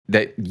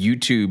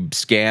YouTube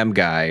scam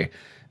guy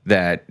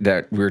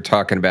that we were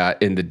talking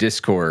about in the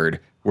Discord,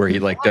 where he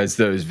like does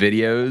those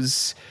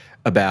videos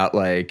about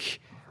like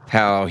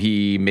how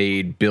he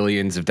made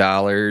billions of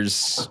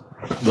dollars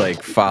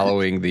like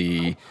following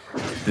the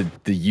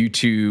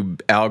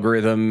YouTube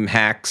algorithm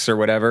hacks or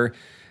whatever.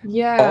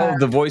 Yeah. All of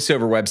the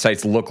voiceover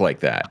websites look like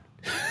that.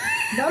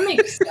 That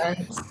makes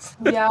sense.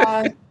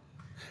 Yeah.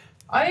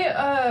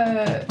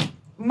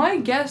 My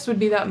guess would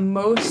be that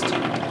most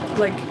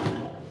like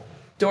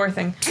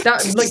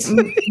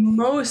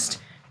most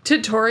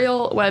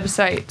tutorial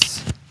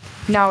websites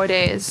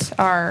nowadays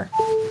are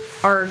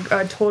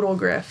a total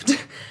grift.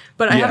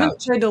 But I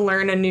haven't tried to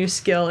learn a new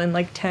skill in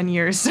like 10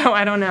 years, so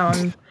I don't know.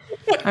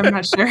 I'm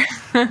not sure.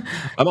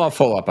 I'm all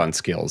full up on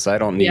skills. I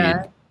don't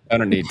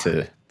need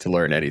to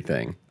learn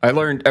anything. I've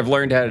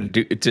learned how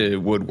to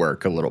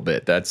woodwork a little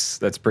bit. That's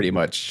pretty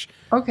much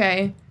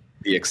okay.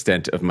 The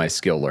extent of my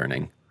skill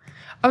learning.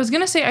 I was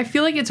gonna say I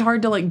feel like it's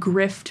hard to like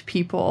grift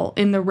people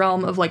in the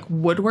realm of like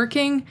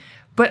woodworking,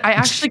 but I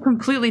actually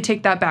completely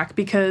take that back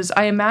because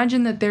I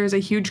imagine that there's a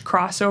huge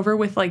crossover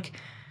with like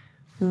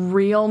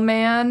real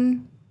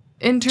man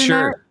internet.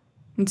 Sure.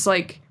 It's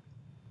like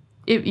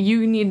if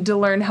you need to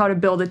learn how to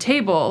build a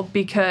table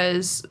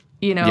because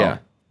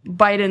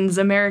Biden's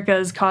America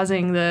is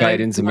causing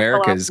Biden's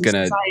America is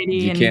gonna.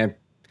 You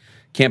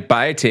can't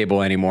buy a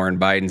table anymore in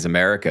Biden's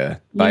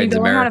America. You need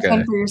to learn how to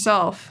fend for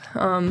yourself.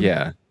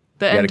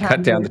 You got to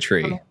cut down the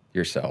tree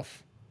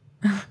yourself.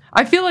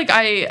 I feel like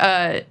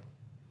I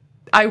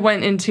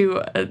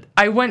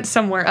went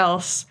somewhere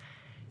else.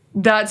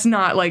 That's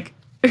not like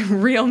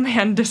real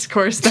man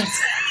discourse.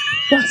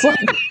 That's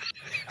like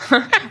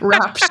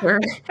rapture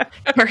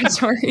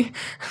territory.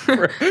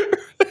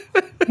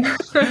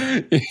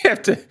 You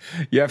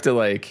have to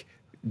like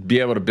be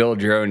able to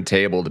build your own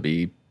table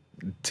to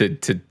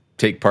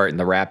take part in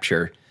the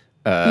rapture.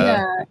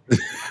 I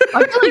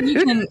feel like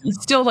you can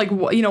still like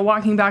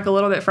walking back a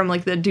little bit from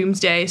like the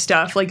doomsday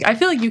stuff. Like I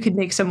feel like you could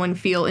make someone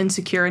feel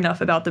insecure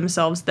enough about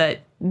themselves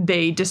that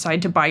they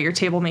decide to buy your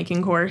table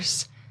making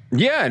course.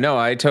 Yeah, no,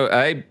 I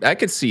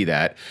could see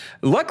that.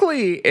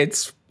 Luckily,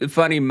 it's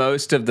funny.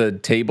 Most of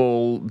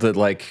the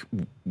like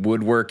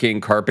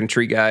woodworking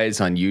carpentry guys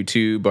on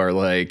YouTube are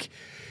like,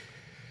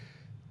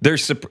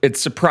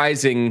 it's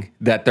surprising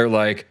that they're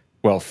like,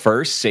 well,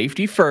 first,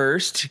 safety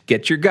first,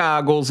 get your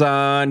goggles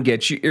on,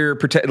 get your ear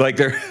protect. Like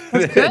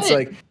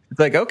it's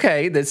like,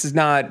 okay, this is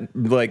not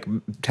like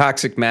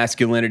toxic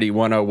masculinity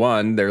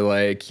 101. They're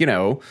like,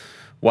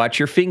 watch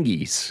your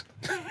fingies.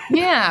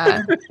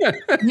 Yeah.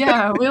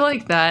 Yeah, we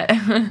like that.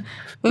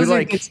 Those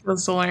are good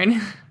skills to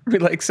learn. We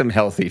like some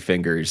healthy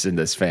fingers in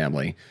this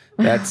family.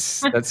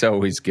 That's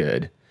always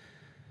good.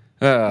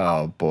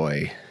 Oh,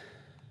 boy.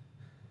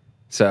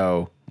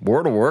 So,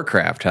 World of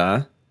Warcraft,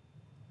 huh?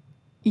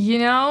 That's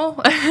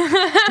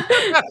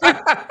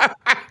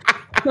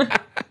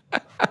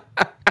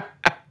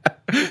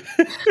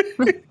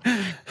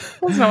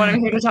not what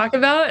I'm here to talk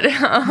about. Let's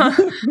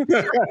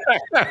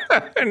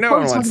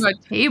talk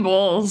about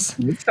tables.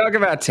 Let's talk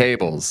about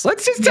tables.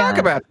 Let's just talk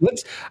about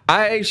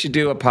I should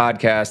do a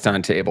podcast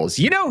on tables.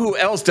 You know who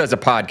else does a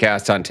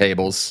podcast on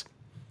tables?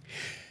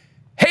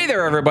 Hey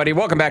there, everybody.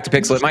 Welcome back to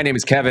Pixel. My name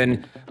is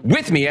Kevin.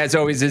 With me, as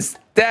always,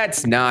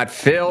 that's not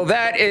Phil.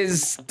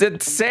 That's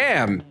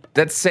Sam.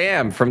 That's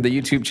Sam from the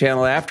YouTube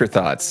channel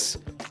Afterthoughts.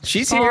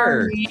 She's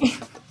here.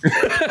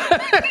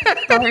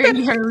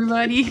 Sorry,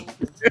 everybody.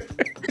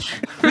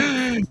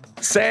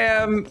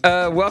 Sam,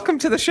 welcome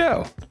to the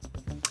show.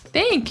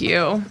 Thank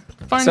you.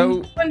 Fun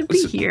to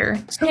be here,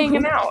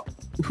 hanging out.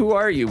 Who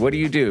are you? What do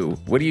you do?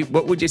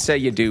 What would you say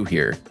you do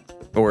here,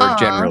 or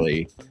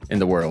generally in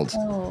the world?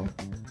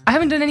 I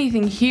haven't done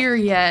anything here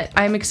yet.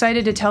 I'm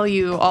excited to tell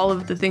you all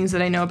of the things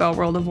that I know about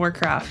World of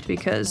Warcraft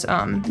because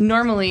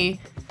normally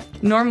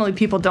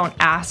people don't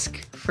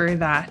ask for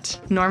that.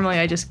 Normally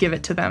I just give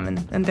it to them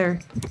and they're,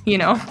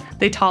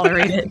 they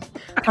tolerate it.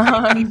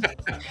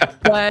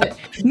 But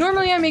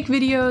normally I make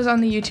videos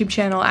on the YouTube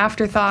channel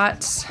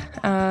Afterthoughts.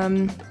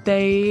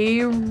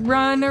 They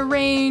run a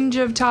range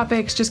of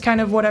topics, just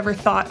kind of whatever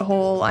thought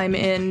hole I'm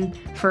in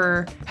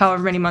for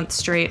however many months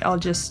straight. I'll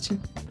just,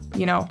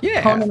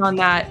 hone in on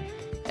that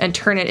and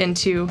turn it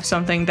into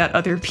something that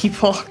other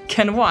people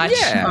can watch.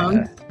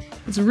 Yeah.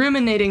 It's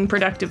ruminating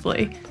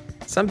productively.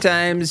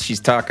 Sometimes she's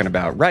talking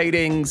about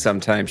writing.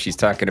 Sometimes she's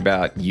talking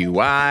about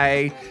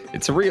UI.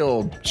 It's a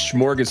real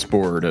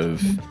smorgasbord of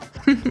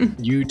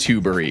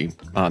YouTubery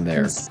on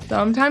there.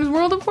 Sometimes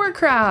World of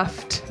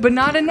Warcraft, but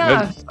not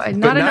enough.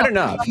 Not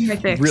enough.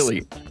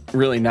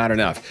 Really not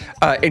enough.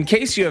 In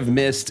case you have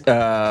missed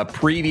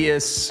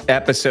previous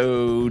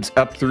episodes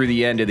up through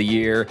the end of the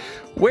year,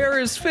 where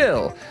is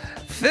Phil?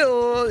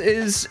 Phil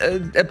is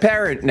a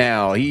parent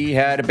now. He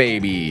had a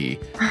baby.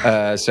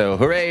 So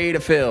hooray to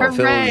Phil.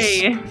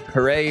 Hooray.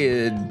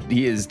 Hooray.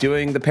 He is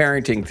doing the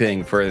parenting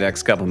thing for the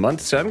next couple of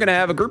months. So I'm going to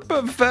have a group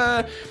of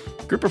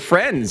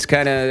friends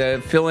kind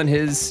of filling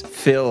his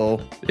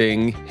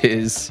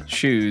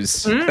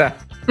shoes.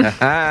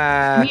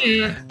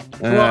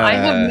 Well, I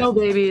have no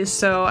babies,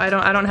 so I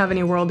don't have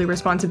any worldly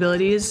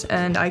responsibilities,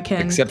 and I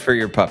can Except for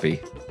your puppy.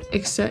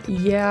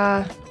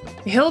 Yeah,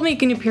 he'll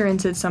make an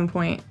appearance at some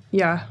point.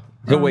 Yeah,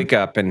 He'll wake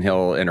up and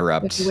he'll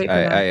interrupt. wait for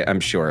that. I'm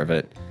sure of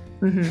it.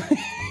 I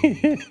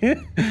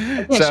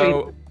can't show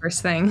you the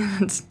first thing.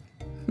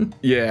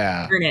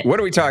 Yeah. Burn it. What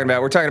are we talking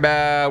about? We're talking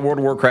about World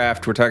of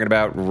Warcraft. We're talking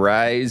about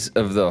Rise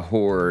of the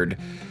Horde,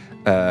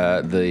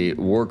 the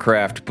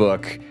Warcraft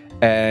book,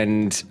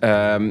 and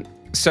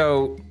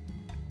so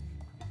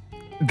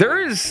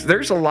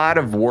there's a lot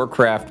of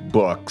Warcraft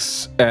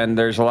books and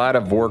there's a lot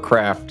of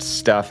Warcraft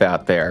stuff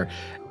out there,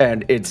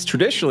 and it's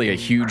traditionally a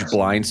huge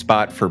blind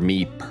spot for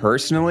me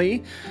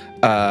personally.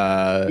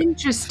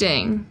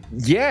 Interesting.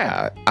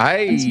 Yeah,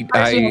 I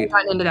haven't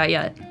gotten into that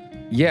yet.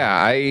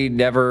 Yeah, I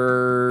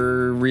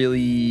never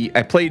really.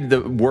 I played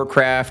the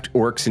Warcraft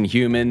Orcs and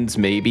Humans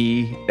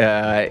maybe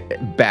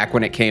back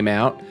when it came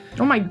out.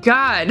 Oh my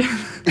god.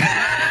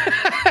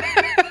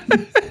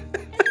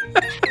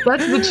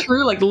 That's the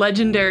true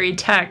legendary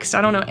text.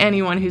 I don't know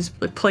anyone who's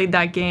played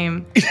that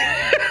game.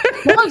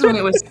 That was when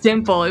it was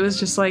simple. It was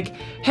just like,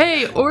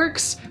 hey,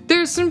 orcs,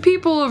 there's some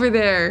people over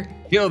there.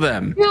 Kill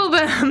them. Kill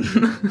them.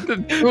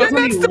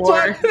 That's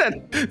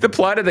the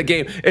plot of the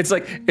game. It's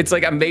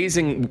like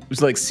amazing,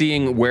 like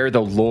seeing where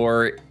the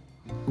lore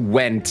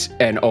went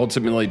and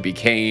ultimately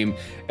became,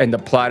 and the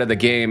plot of the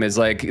game is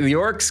like the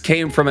orcs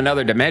came from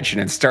another dimension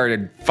and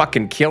started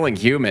fucking killing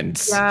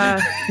humans.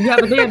 Yeah,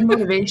 but they had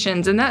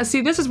motivations, and this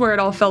is where it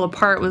all fell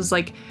apart. Was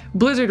like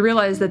Blizzard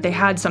realized that they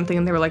had something,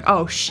 and they were like,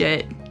 oh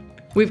shit,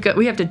 we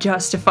have to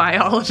justify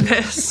all of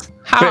this.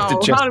 How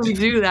do we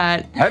do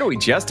that? How do we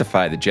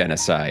justify the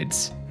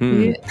genocides?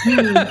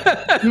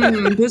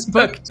 This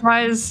book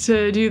tries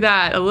to do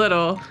that a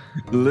little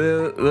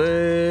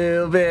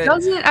Little bit.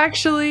 Does it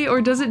actually,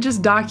 or does it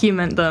just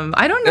document them?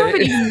 I don't know if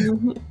it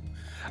even.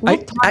 We'll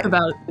talk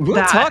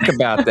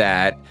about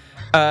that.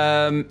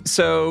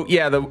 So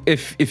yeah,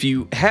 if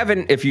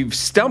you've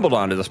stumbled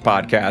onto this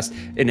podcast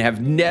and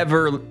have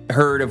never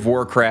heard of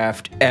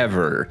Warcraft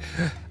ever,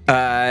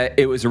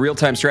 it was a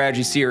real-time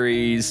strategy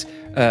series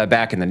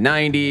back in the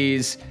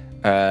 90s.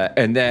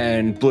 And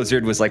then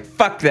Blizzard was like,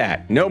 fuck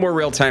that. No more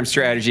real-time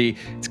strategy.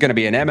 It's going to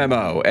be an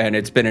MMO. And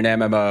it's been an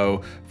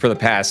MMO for the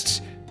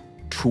past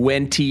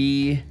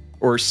 20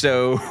 or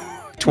so,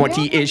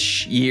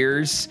 20-ish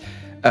years.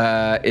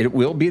 It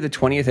will be the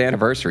 20th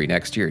anniversary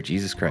next year.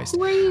 Jesus Christ.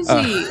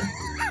 Crazy.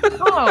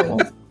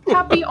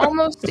 Happy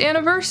almost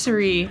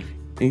anniversary.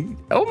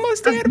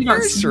 Almost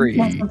anniversary.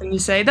 That's something you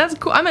say. That's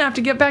cool. I'm going to have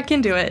to get back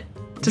into it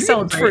to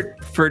celebrate.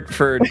 For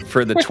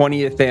the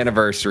 20th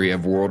anniversary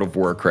of World of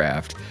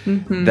Warcraft.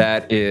 Mm-hmm.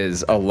 That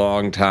is a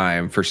long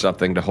time for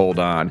something to hold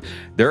on.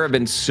 There have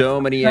been so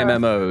many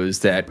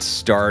MMOs that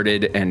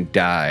started and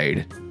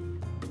died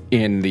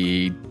in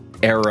the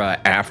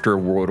era after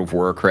World of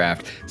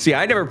Warcraft. See,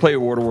 I never played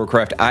World of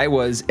Warcraft. I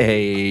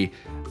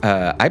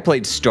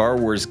played Star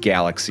Wars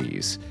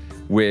Galaxies,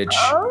 which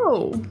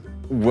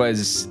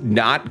was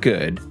not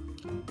good.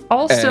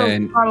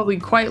 Also probably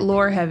quite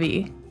lore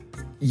heavy.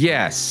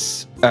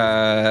 Yes,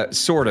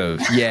 sort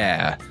of.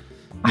 Yeah.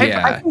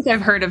 I think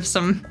I've heard of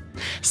some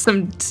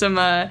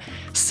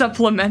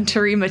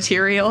supplementary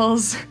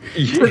materials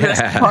to the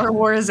Star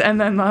Wars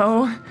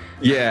MMO.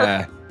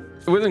 Yeah,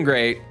 it wasn't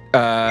great.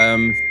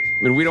 And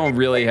we don't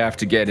really have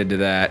to get into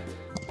that,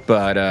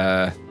 but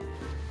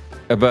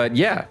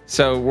yeah.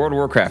 So World of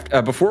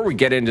Warcraft. Before we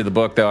get into the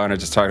book, though, I want to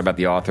just talk about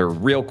the author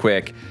real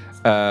quick.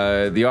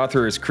 The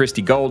author is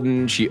Christy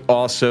Golden. She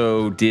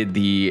also did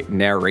the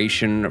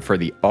narration for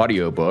the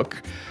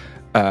audiobook.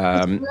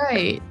 That's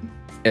right.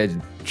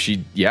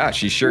 She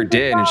sure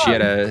did.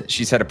 And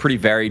she's had a pretty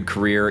varied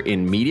career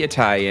in media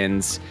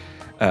tie-ins.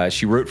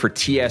 She wrote for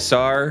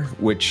TSR,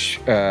 which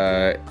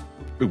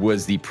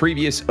was the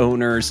previous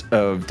owners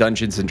of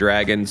Dungeons and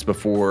Dragons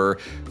before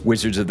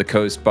Wizards of the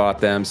Coast bought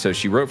them. So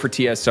she wrote for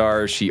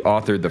TSR. She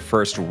authored the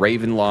first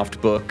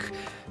Ravenloft book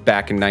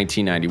back in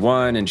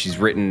 1991, and she's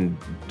written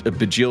a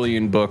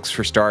bajillion books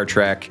for Star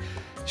Trek.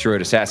 She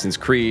wrote Assassin's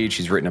Creed.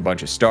 She's written a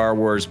bunch of Star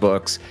Wars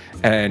books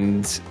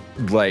and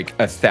like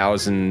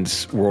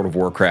 1,000 World of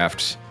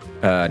Warcraft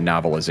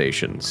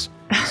novelizations.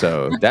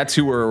 So that's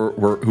who we're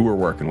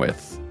working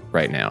with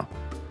right now.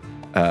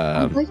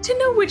 I'd like to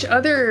know which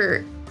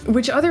other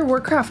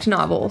Warcraft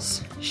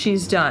novels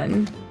she's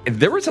done.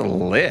 There was a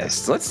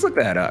list. Let's look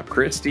that up.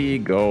 Christy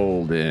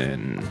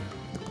Golden.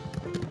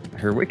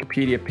 Her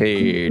Wikipedia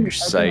page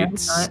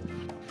cites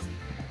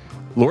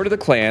Lord of the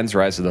Clans,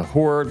 Rise of the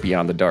Horde,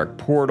 Beyond the Dark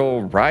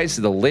Portal, Rise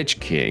of the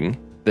Lich King,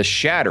 The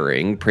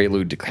Shattering,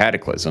 Prelude to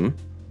Cataclysm,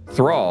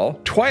 Thrall,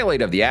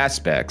 Twilight of the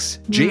Aspects,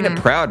 Jaina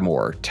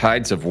Proudmoore,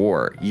 Tides of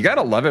War. You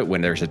gotta love it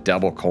when there's a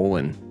double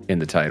colon in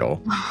the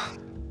title.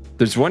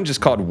 There's one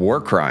just called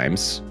War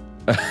Crimes.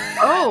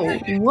 Oh,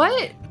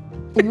 what?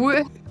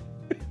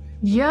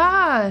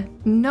 Yeah,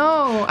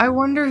 no. I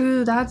wonder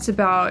who that's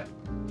about.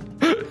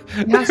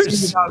 It has to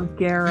be about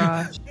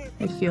Garrosh,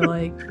 I feel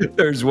like.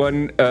 There's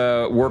one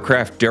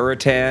Warcraft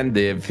Duratan,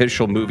 the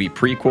official movie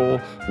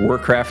prequel.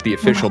 Warcraft, the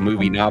official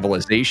movie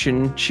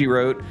novelization she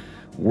wrote.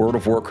 World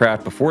of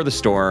Warcraft Before the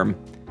Storm,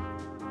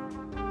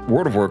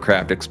 World of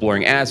Warcraft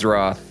Exploring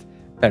Azeroth,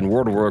 and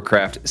World of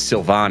Warcraft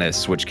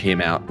Sylvanas, which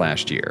came out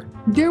last year.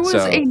 There was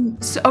so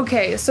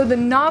the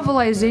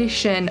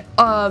novelization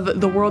of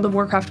the World of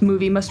Warcraft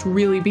movie must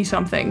really be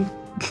something.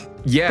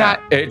 Yeah,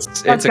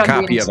 it's a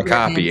copy of a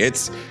copy.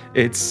 It's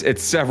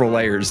several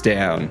layers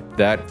down.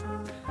 That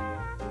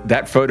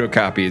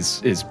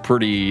photocopy is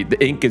pretty.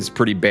 The ink is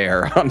pretty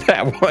bare on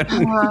that one.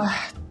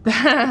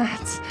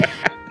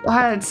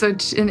 That's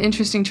such an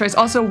interesting choice.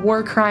 Also,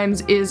 War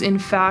Crimes is in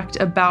fact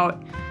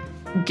about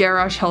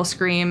Garrosh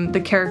Hellscream, the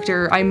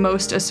character I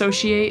most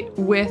associate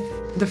with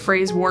the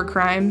phrase war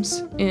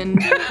crimes in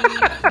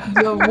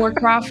the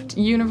Warcraft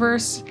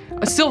universe.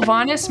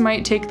 Sylvanas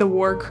might take the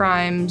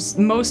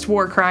most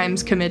war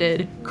crimes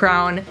committed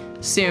crown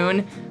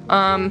soon.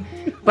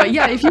 But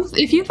yeah,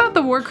 if you thought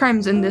the war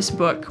crimes in this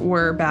book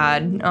were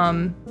bad,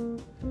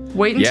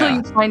 wait until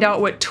you find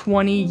out what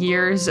 20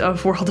 years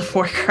of World of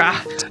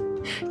Warcraft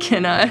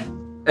can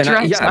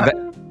dredge up.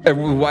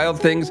 Wild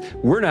things.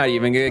 We're not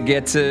even gonna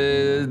get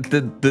to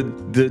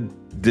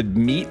the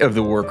meat of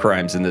the war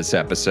crimes in this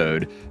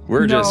episode.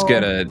 But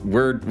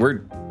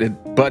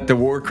the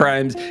war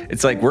crimes.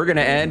 It's like we're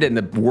gonna end, and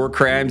the war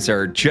crimes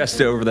are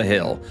just over the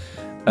hill.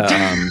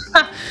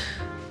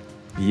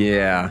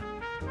 Yeah.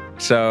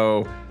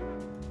 So,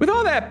 with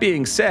all that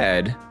being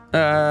said,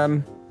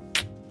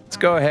 let's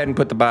go ahead and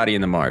put the body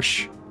in the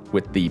marsh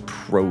with the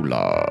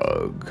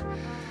prologue.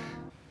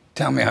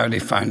 Tell me how they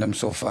find them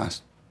so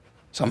fast.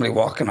 Somebody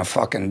walking a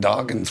fucking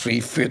dog in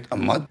 3 feet of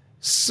mud.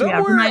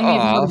 Somewhere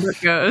off. The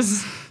book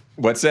goes.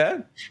 What's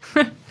that?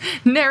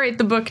 Narrate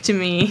the book to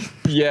me.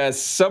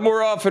 Yes,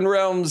 somewhere off in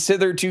realms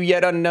hitherto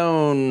yet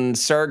unknown,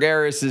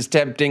 Sargeras is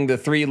tempting the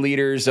 3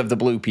 leaders of the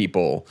Blue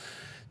People.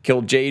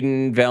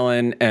 Kil'jaeden,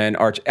 Velen, and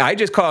Arch. I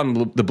just call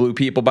them the Blue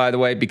People, by the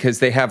way, because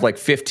they have like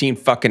 15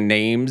 fucking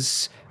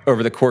names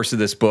over the course of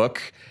this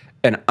book,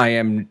 and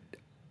I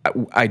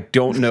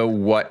don't know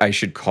what I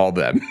should call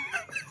them.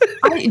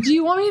 Do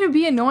you want me to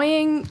be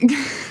annoying?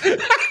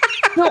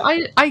 No,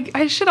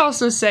 I should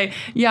also say,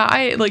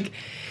 my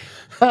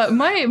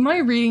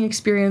reading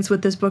experience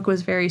with this book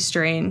was very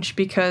strange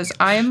because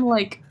I'm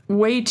like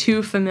way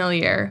too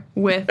familiar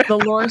with the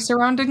lore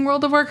surrounding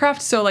World of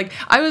Warcraft. So like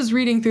I was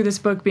reading through this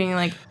book being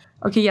like,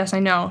 okay, yes, I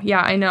know.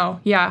 Yeah, I know.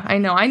 Yeah, I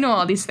know. I know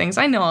all these things.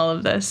 I know all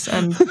of this.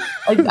 And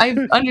I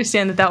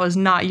understand that was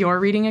not your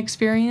reading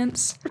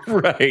experience.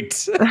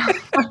 Right.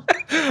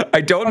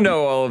 I don't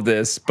know all of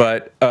this,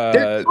 but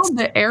they're called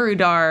the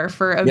Erudar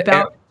for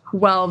about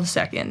 12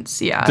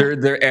 seconds. Yeah. They're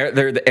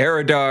the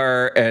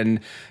Erudar, and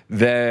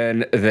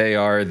then they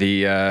are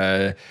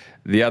the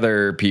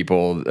other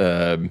people.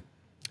 They're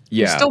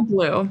still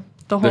blue.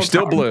 They're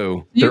still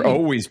blue. They're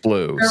always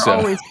blue. They're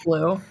always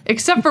blue,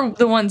 except for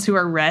the ones who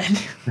are red.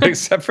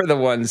 Except for the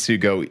ones who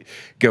go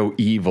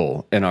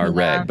evil and are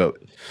red. But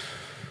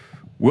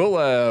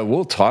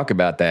we'll talk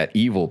about that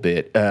evil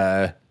bit.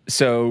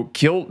 So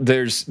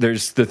there's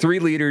the 3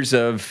 leaders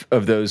of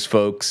those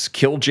folks: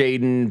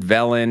 Kil'jaeden,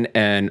 Velen,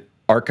 and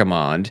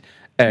Archimonde.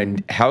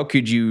 And how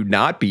could you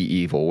not be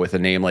evil with a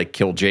name like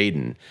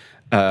Kil'jaeden?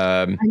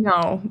 I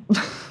know.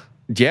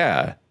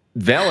 Yeah.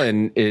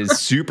 Velen is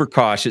super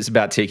cautious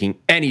about taking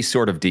any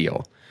sort of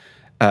deal.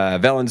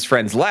 Velen's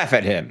friends laugh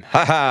at him.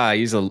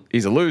 He's a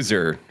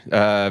loser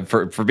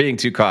for being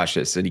too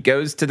cautious. And he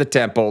goes to the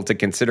temple to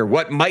consider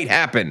what might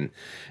happen.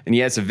 And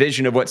he has a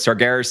vision of what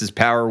Sargeras'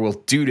 power will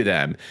do to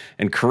them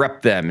and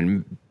corrupt them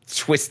and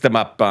twist them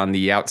up on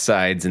the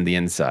outsides and the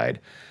inside.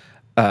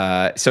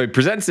 So he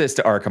presents this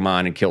to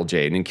Archimonde and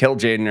Kil'jaeden. And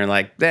Kil'jaeden are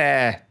like,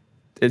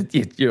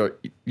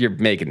 you're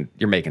making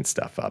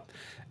stuff up.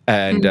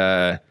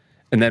 And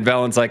and then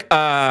Velen's like,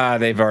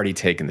 they've already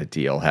taken the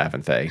deal,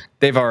 haven't they?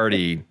 They're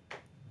already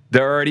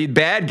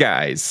bad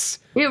guys.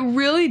 It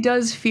really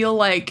does feel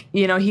like,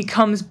 he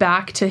comes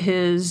back to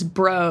his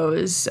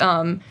bros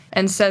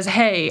and says,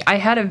 hey, I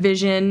had a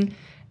vision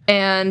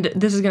and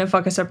this is going to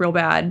fuck us up real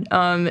bad.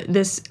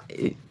 It's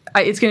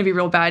going to be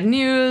real bad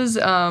news.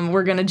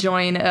 We're going to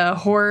join a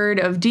horde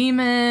of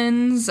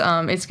demons.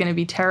 It's going to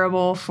be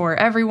terrible for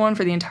everyone,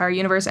 for the entire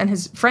universe. And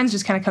his friends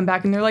just kind of come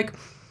back and they're like,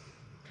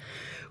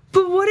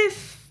 but what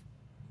if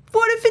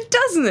it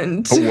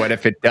doesn't? But what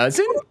if it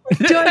doesn't? It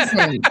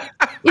doesn't.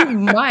 It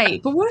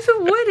might, but what if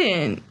it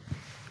wouldn't?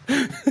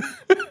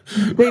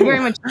 They very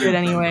much did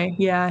anyway.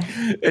 Yeah.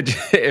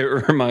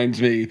 It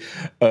reminds me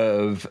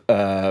of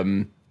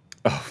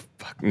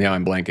now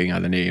I'm blanking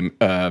on the name.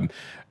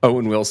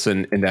 Owen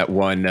Wilson in that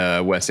one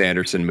Wes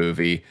Anderson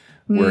movie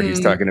where he's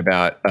talking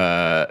about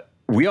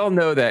we all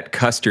know that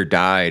Custer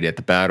died at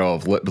the Battle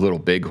of Little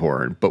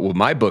Bighorn, but what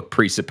my book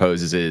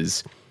presupposes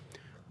is,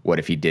 what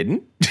if he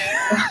didn't?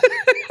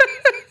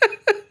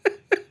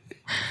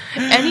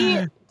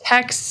 Any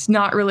texts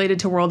not related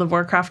to World of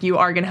Warcraft, you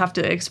are going to have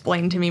to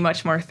explain to me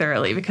much more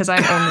thoroughly because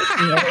I'm only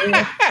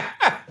familiar.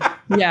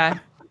 Yeah.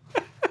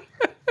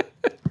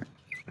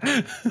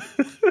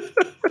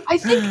 I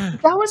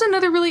think that was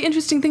another really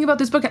interesting thing about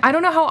this book. I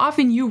don't know how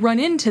often you run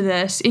into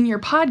this in your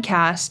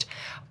podcast.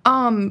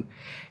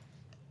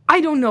 I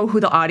don't know who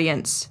the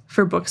audience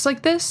for books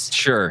like this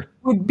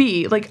would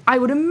be. Like, I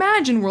would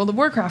imagine World of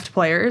Warcraft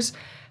players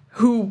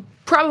who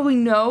probably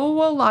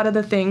know a lot of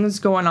the things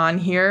going on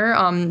here.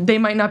 They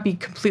might not be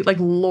complete like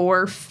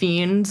lore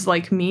fiends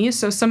like me,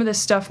 so some of this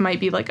stuff might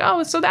be like,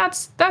 oh, so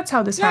that's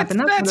how this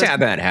happened. That's how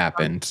that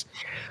happened.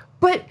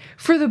 But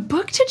for the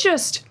book to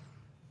just,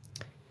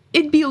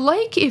 it'd be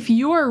like if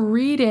you're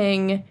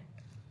reading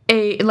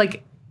a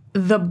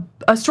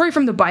story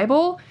from the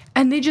Bible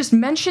and they just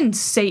mentioned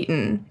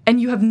Satan and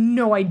you have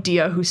no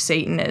idea who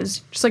Satan is.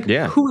 Just like,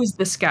 who is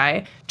this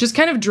guy? Just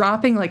kind of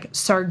dropping like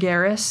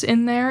Sargeras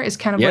in there is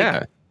kind of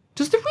like,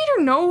 does the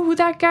reader know who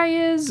that guy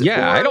is?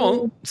 Yeah, I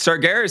don't.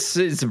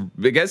 Sargeras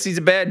I guess he's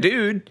a bad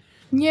dude.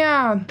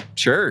 Yeah.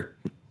 Sure.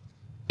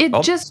 It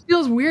just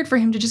feels weird for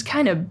him to just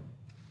kind of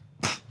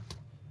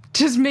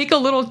just make a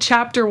little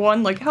chapter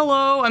 1, like,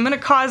 hello, I'm going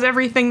to cause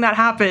everything that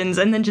happens,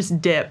 and then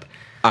just dip.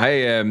 I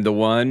am the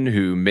one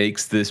who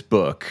makes this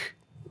book.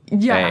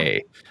 Yeah.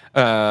 Hey.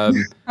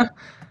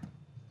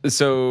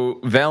 So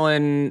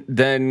Velen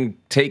then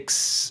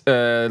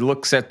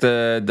looks at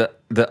the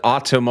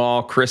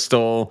Automal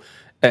crystal,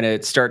 and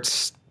it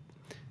starts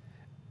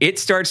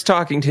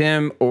talking to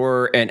him,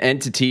 or an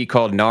entity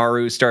called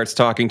Naru starts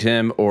talking to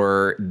him,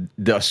 or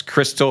the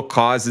crystal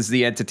causes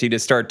the entity to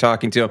start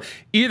talking to him.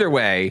 Either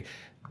way,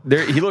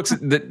 he looks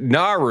at the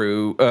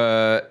Naru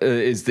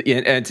is the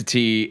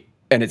entity,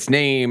 and its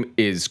name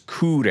is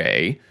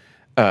Kure.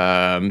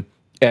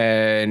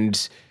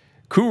 And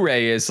Kure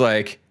is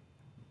like,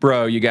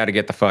 bro, you got to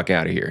get the fuck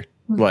out of here.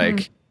 Mm-hmm.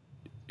 Like,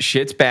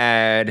 shit's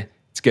bad.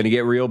 It's going to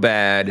get real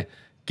bad.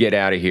 Get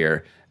out of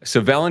here.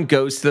 So Velen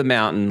goes to the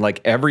mountain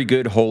like every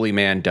good holy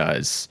man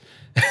does.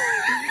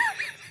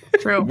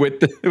 True.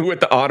 with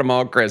the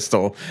Automal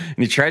crystal. And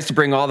he tries to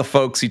bring all the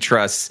folks he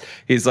trusts.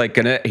 He's like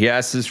he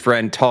asks his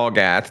friend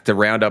Talgath to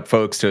round up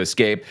folks to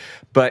escape.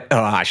 But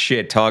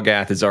shit,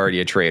 Talgath is already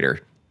a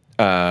traitor.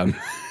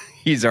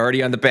 He's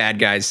already on the bad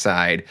guy's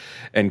side.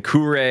 And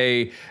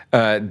Kure,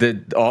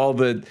 all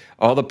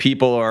the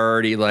people are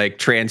already like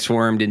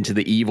transformed into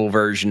the evil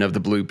version of the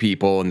blue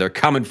people, and they're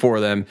coming for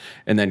them.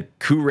 And then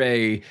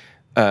Kure,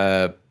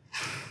 the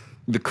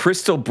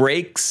crystal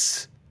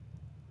breaks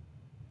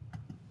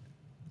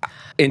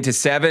into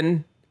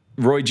 7,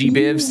 Roy G.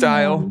 Biv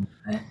style.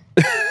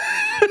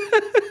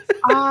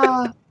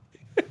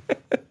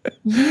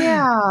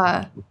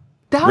 Yeah.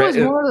 That was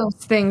one of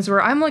those things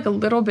where I'm like a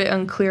little bit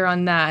unclear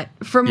on that.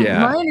 From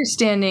my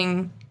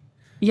understanding,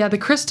 the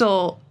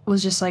crystal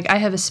was just like, I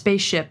have a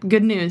spaceship.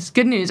 Good news.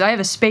 I have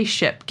a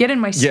spaceship. Get in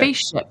my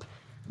spaceship.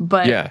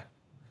 But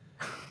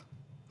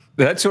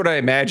that's what I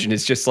imagine.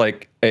 It's just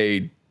like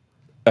a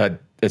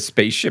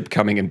spaceship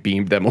coming and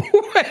beamed them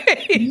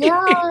away.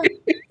 Yeah.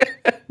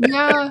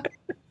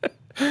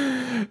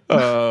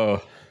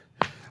 Oh.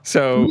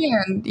 So,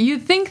 man,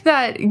 you'd think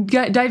that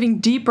diving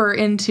deeper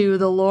into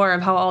the lore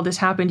of how all this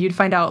happened, you'd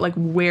find out like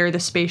where the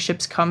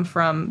spaceships come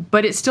from.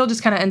 But it still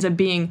just kind of ends up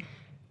being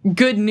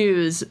good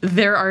news.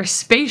 There are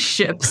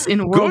spaceships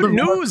in World of Warcraft.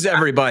 Good news,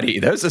 everybody.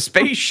 There's a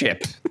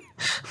spaceship.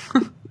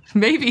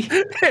 Maybe.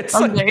 It's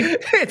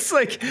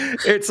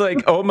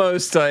like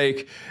almost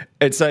like,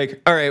 it's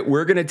like, all right,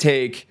 we're going to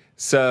take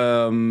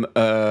some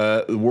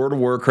World of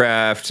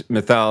Warcraft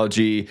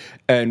mythology,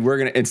 and we're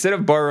gonna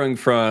borrow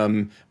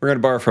from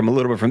a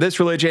little bit from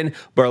this religion,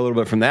 borrow a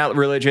little bit from that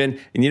religion,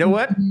 and you know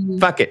what?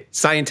 Fuck it,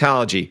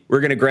 Scientology. We're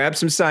gonna grab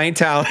some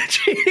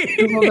Scientology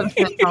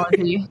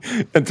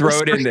and throw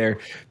it in there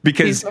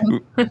because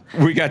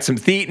we got some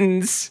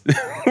Thetans.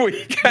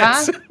 We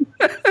got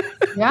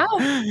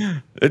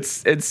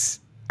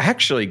It's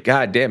actually,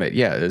 god damn it,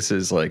 this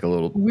is like a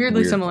little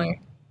weirdly similar.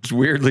 It's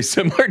weirdly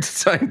similar to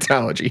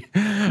Scientology.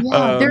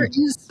 Yeah, there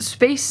is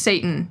Space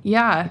Satan.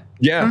 Yeah.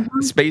 Yeah,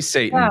 Space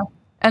Satan. Yeah.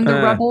 And the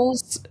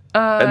rebels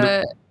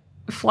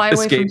fly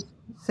away from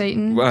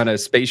Satan. On a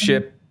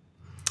spaceship.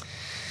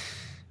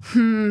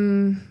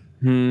 Yeah.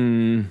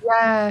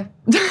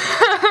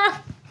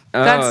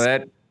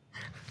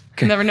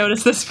 Never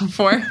noticed this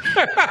before.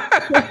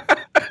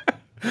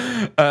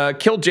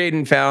 Kill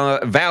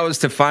Jaden vows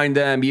to find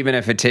them even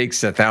if it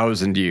takes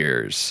 1,000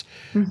 years.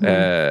 Mm-hmm.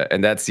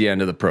 And that's the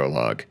end of the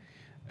prologue.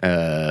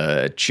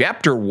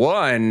 Chapter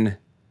 1,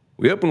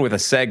 we open with a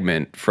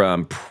segment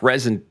from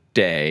present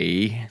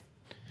day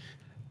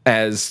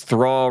as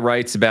Thrall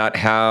writes about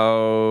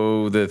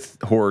how the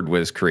Horde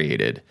was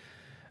created.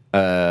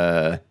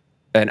 And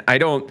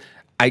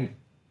I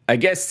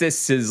guess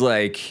this is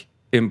like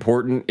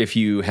important if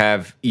you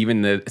have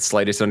even the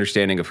slightest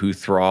understanding of who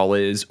Thrall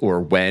is,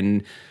 or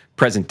when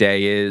present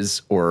day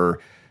is, or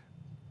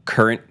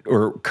current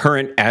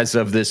as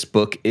of this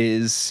book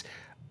is.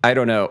 I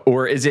don't know.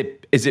 Or is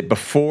it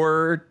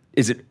before?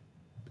 Is it?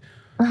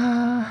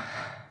 I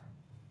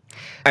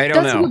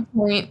don't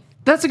know.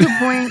 That's a good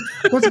point.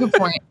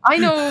 I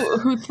know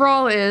who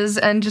Thrall is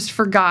and just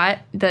forgot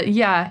that,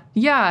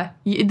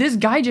 this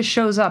guy just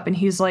shows up and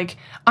he's like,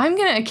 I'm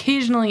going to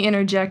occasionally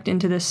interject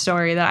into this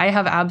story that I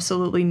have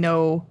absolutely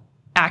no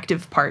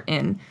active part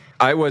in.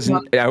 I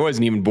wasn't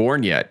even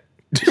born yet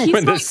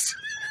when this...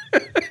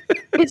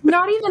 It's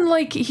not even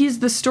like he's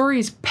the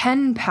story's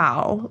pen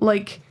pal.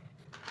 Like,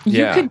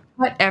 you could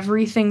cut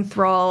everything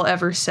Thrall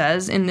ever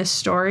says in this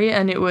story,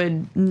 and it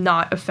would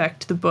not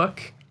affect the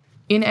book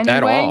in any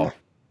At way. all.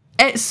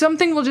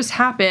 Something will just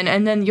happen,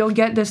 and then you'll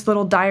get this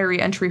little diary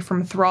entry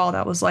from Thrall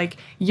that was like,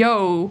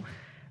 yo,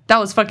 that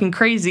was fucking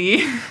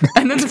crazy.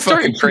 And then the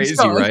story Fucking crazy,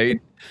 going.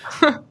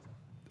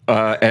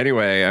 right?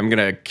 Anyway, I'm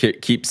going to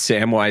keep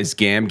Samwise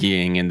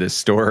Gamgeeing in this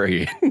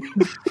story.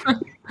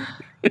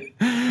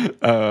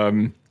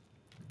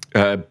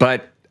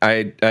 But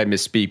I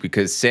misspeak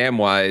because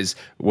Samwise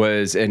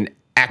was an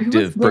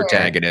active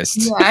protagonist.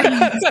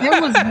 Yeah,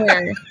 Sam was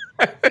there.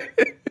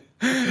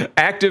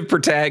 Active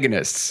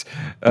protagonists.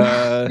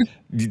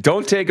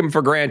 Don't take them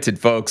for granted,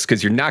 folks,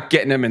 because you're not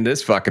getting them in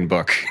this fucking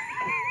book.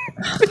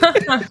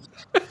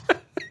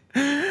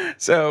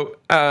 So,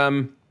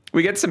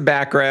 we get some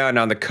background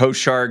on the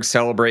Kosharg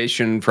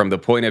celebration from the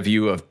point of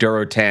view of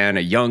Durotan,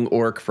 a young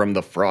orc from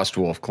the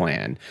Frostwolf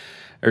clan.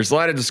 There's a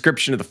lot of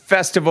description of the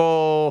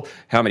festival,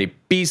 how many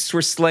beasts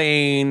were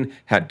slain,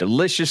 how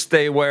delicious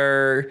they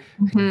were,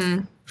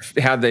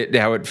 how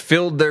it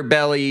filled their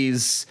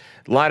bellies.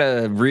 A lot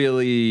of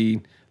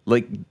really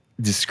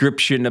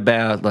description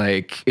about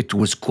it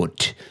was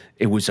good.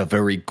 It was a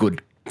very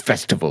good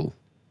festival.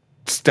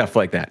 Stuff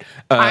like that.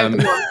 I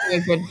love a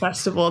good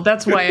festival.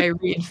 That's why I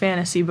read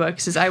fantasy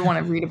books, is I want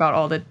to read about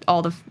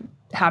all the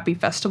happy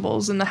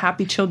festivals and the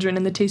happy children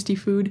and the tasty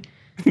food.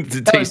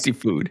 The tasty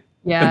food.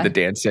 Yeah. And the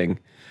dancing.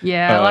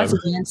 Yeah, lots of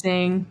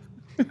dancing.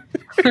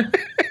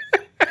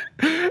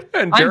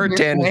 And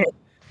Durotan,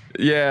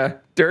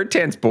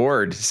 Durotan's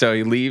bored, so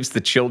he leaves the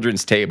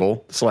children's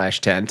table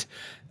 / tent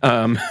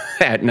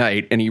at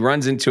night, and he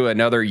runs into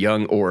another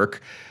young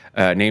orc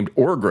named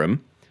Orgrim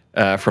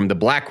from the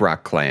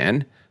Blackrock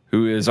clan,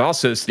 who is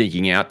also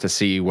sneaking out to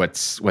see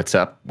what's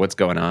up, what's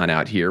going on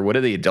out here. What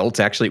are the adults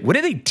what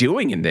are they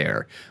doing in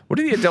there? What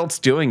are the adults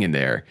doing in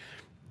there?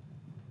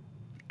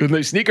 And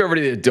they sneak over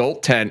to the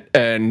adult tent,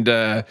 and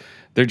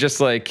they're just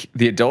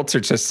the adults are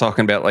just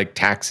talking about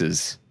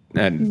taxes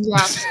and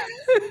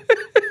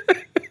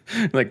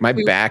my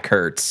back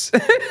hurts.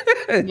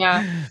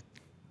 Yeah.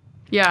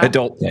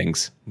 Adult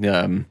things.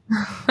 And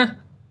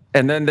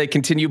then they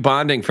continue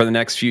bonding for the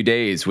next few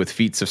days with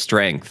feats of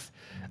strength,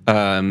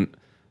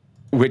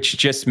 which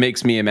just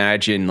makes me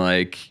imagine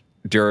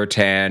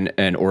Durotan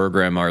and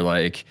Orgrim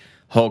are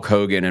Hulk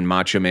Hogan and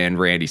Macho Man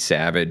Randy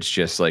Savage,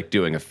 just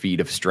doing a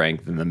feat of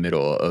strength in the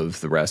middle of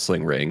the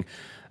wrestling ring.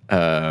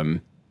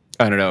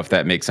 I don't know if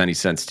that makes any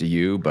sense to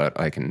you, but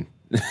I can.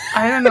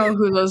 I don't know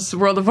who those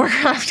World of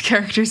Warcraft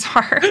characters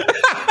are.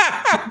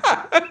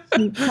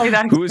 Play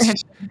that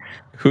expansion.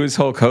 Who's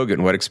Hulk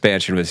Hogan? What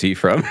expansion was he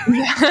from?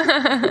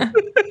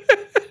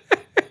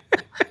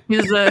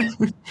 He's a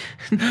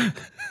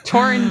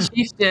Tauren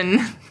chieftain.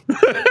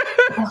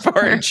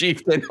 Tauren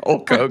chieftain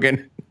Hulk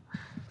Hogan.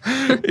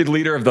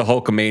 Leader of the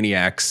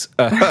Hulkamaniacs.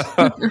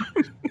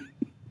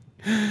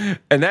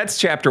 And that's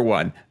chapter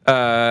 1.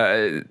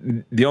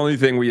 The only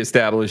thing we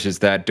establish is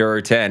that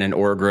Durotan and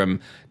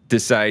Orgrim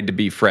decide to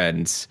be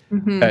friends.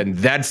 And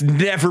that's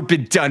never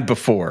been done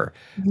before.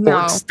 No.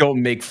 Orcs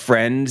don't make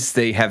friends.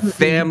 They have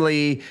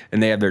family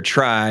and they have their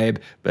tribe.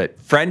 But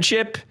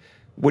friendship,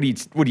 what are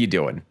you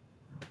doing?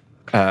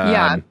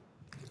 Yeah.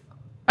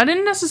 I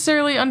didn't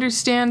necessarily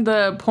understand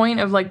the point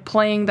of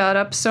playing that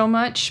up so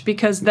much,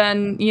 because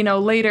then,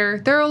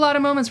 later there are a lot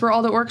of moments where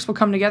all the orcs will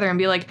come together and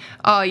be like,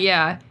 oh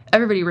yeah,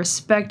 everybody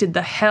respected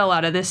the hell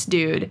out of this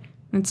dude.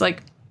 And it's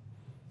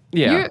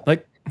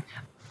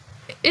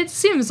it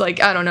seems I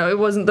don't know, it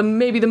wasn't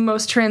maybe the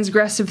most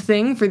transgressive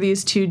thing for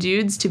these two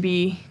dudes to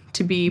be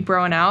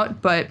broing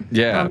out, but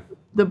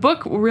the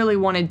book really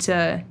wanted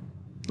to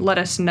let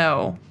us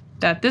know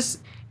that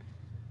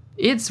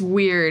it's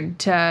weird.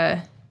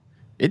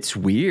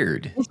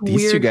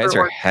 These two guys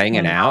are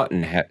hanging out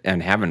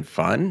and having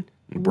fun,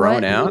 and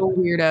broing out. Little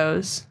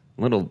weirdos.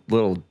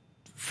 Little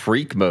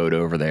freak mode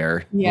over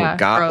there. Yeah,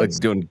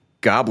 doing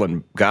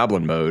goblin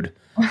mode.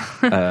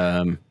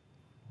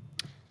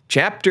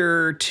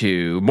 Chapter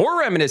 2, more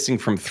reminiscing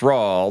from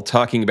Thrall,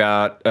 talking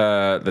about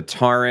the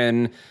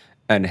Tauren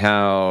and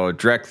how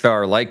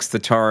Drekthar likes the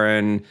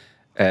Tauren,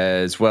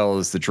 as well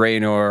as the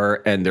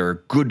Draenor, and their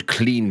good,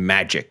 clean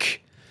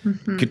magic.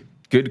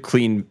 Good,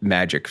 clean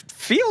magic.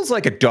 Feels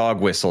like a dog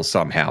whistle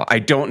somehow. I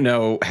don't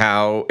know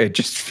how. It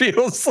just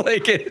feels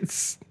like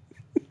it's...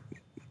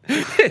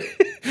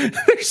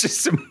 There's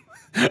just some...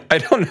 I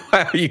don't know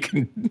how you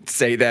can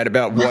say that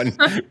about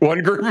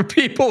one group of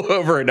people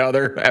over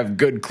another. Have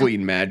good,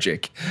 clean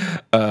magic.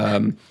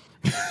 Dirt.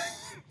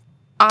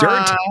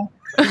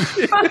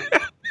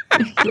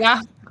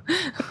 Yeah.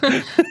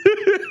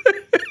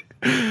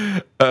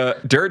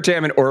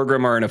 Durotan and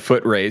Orgrim are in a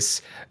foot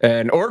race,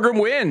 and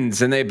Orgrim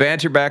wins, and they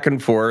banter back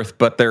and forth,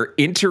 but they're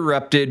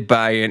interrupted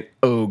by an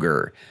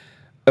ogre.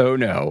 Oh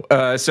no.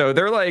 So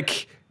they're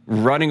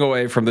running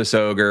away from this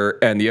ogre,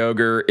 and the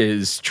ogre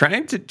is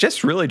trying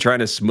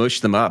to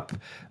smush them up,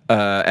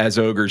 as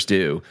ogres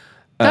do.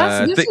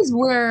 This is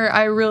where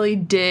I really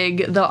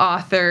dig the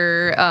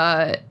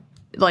author,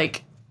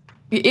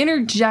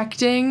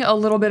 interjecting a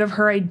little bit of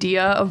her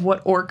idea of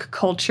what orc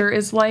culture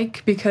is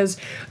like, because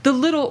the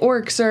little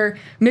orcs are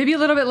maybe a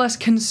little bit less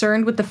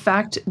concerned with the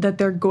fact that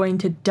they're going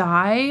to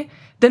die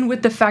than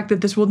with the fact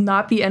that this will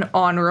not be an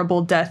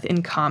honorable death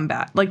in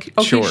combat. Like,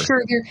 okay,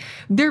 sure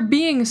they're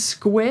being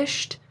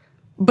squished,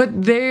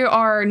 but they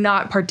are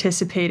not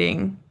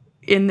participating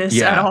in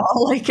this at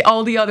all. Like,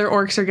 all the other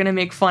orcs are going to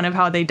make fun of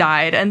how they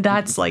died, and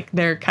that's like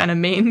their kind of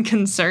main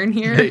concern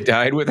here. They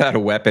died without a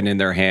weapon in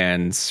their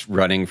hands,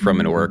 running from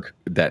an orc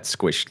that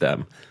squished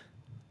them.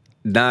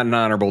 Not an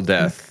honorable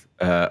death.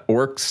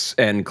 Orcs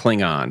and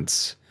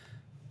Klingons,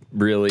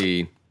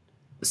 really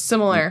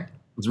similar.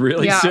 It's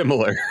really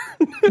similar.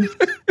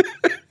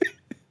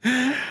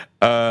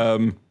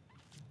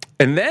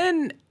 And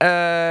then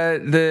a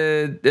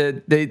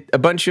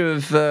bunch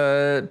of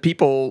blue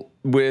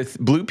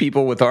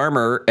people with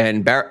armor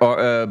and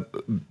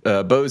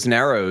bows and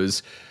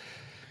arrows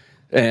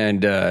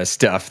and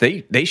stuff.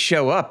 They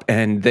show up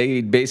and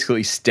they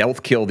basically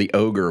stealth kill the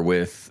ogre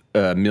with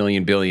a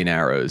billion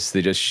arrows.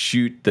 They just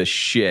shoot the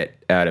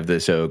shit out of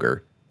this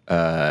ogre,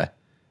 and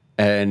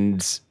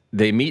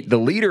they meet the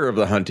leader of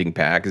the hunting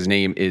pack. His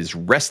name is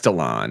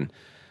Restalon,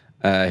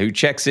 who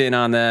checks in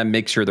on them,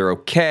 makes sure they're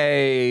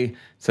okay,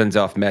 sends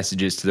off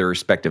messages to their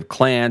respective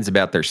clans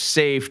about their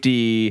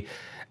safety.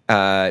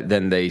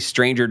 Then they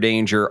stranger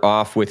danger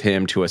off with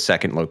him to a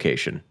second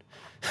location.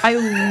 I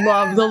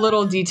love the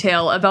little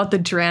detail about the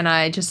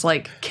Draenei just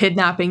like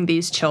kidnapping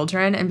these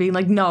children and being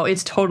like, no,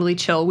 it's totally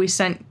chill. We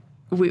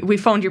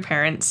phoned your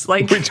parents.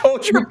 Like, we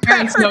told your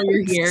parents know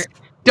you're here.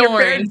 Don't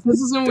worry.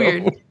 This isn't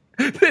weird.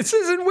 This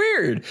isn't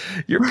weird.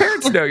 Your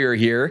parents know you're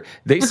here.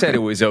 They said it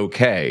was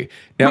okay.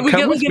 Now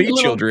come with me,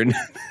 children.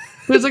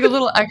 There's like a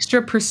little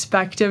extra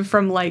perspective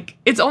from like,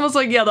 it's almost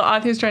like, the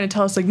author's trying to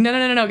tell us like,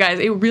 no, guys,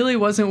 it really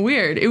wasn't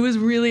weird. It was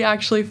really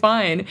actually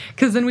fine.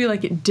 Because then we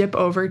like dip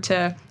over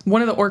to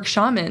one of the orc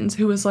shamans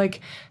who was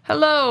like,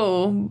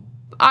 hello,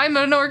 I'm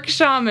an orc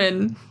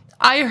shaman.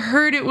 I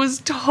heard it was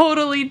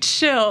totally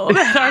chill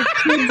that our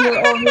kids were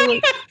over.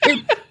 Like,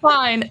 it's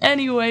fine.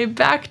 Anyway,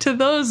 back to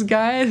those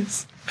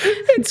guys.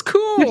 It's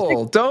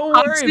cool. Don't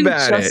worry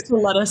about just to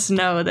let us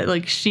know that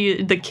like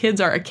the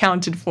kids are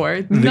accounted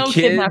for. No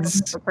kidnapping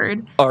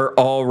occurred. Are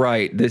all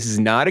right. This is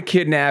not a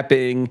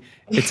kidnapping.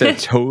 It's a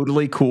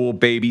totally cool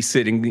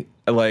babysitting,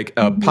 like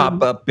a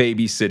pop-up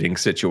babysitting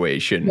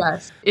situation.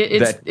 Yes,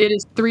 it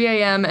is 3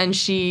 a.m. and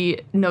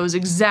she knows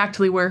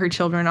exactly where her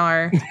children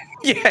are.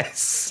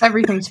 Yes,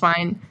 everything's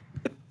fine.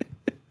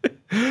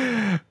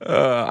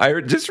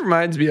 It just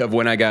reminds me of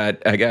when I got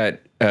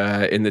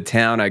in the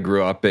town I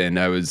grew up in.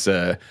 I was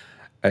I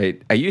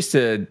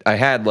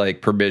had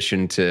like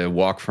permission to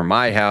walk from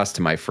my house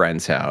to my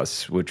friend's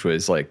house, which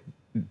was like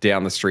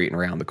down the street and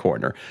around the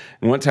corner.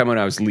 And one time when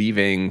I was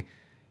leaving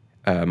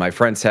my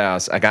friend's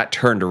house, I got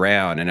turned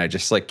around and I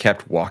just like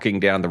kept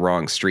walking down the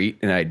wrong street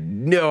and I had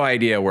no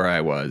idea where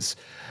I was.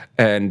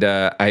 And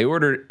I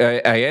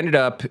ended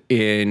up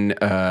in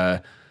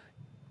a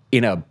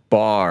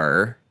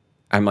bar.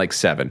 I'm like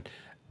 7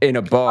 in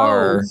a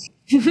bar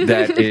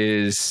that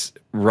is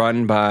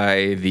run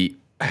by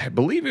I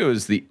believe it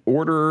was the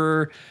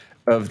Order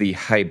of the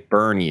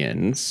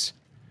Hibernians.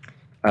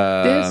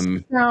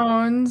 This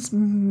sounds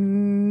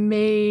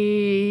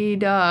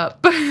made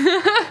up.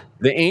 The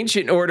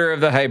Ancient Order of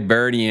the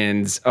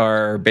Hibernians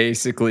are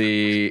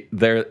basically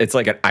it's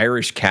like an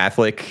Irish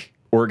Catholic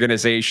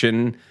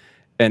organization.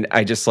 And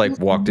I just like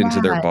walked into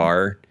their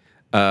bar.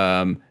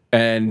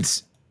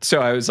 And so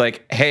I was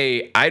like,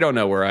 hey, I don't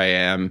know where I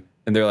am.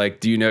 And they're like,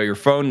 do you know your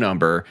phone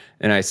number?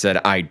 And I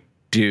said, I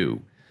do.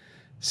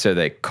 So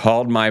they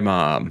called my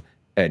mom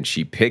and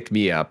she picked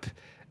me up.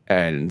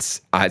 And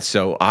I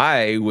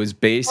was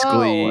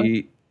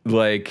basically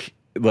like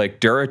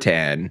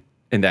Duratan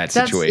in that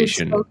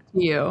situation. It spoke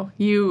to you.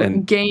 You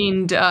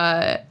gained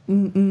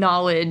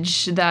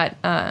knowledge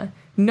that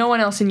no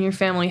one else in your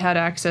family had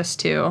access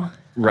to.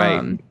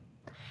 Right.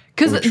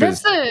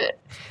 Because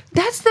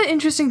that's the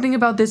interesting thing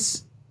about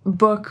this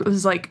book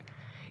was like,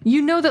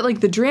 that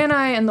like the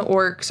Draenei and the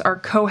orcs are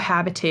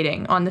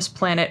cohabitating on this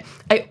planet.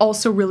 I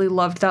also really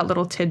loved that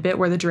little tidbit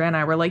where the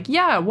Draenei were like,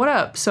 yeah, what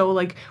up? So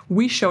like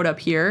we showed up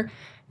here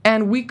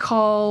and we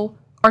call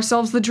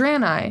ourselves the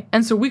Draenei.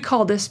 And so we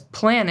call this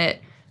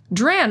planet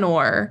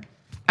Draenor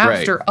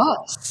after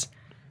us.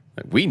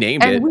 We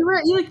named it. And we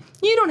were like,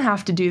 you don't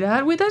have to do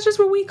that. That's just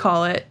what we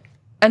call it.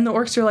 And the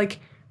orcs are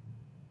like,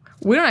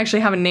 we don't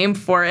actually have a name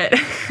for it.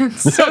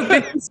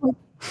 So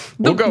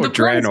we'll go with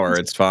Draenor.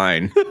 It's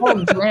fine.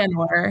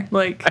 Draenor.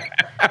 Like,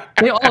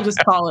 they all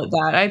just call it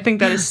that. I think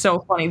that is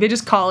so funny. They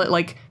just call it,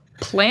 like,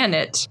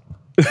 planet.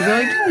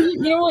 They're like,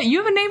 you know what? You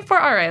have a name for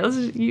it? All right.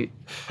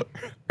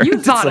 You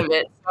thought of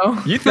it. So.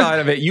 You thought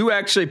of it. You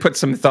actually put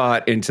some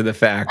thought into the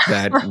fact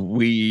that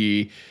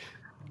we'll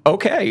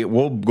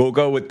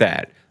go with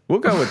that. We'll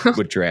go with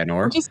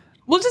Draenor.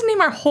 We'll just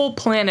name our whole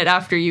planet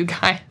after you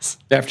guys.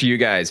 After you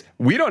guys.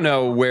 We don't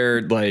know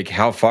where, like,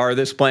 how far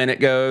this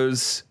planet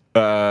goes.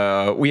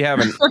 We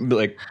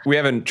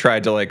haven't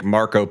tried to like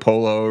Marco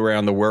Polo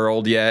around the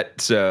world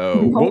yet,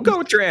 so we'll go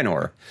with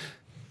Draenor.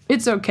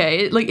 It's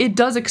okay. It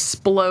does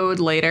explode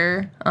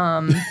later.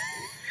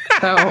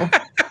 So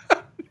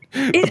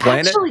it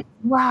actually,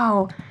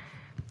 wow.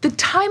 The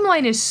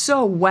timeline is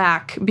so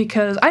whack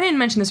because I didn't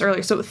mention this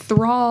earlier. So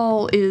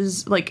Thrall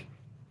is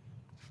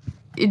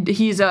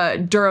he's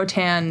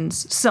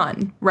Durotan's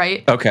son,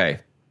 right? Okay.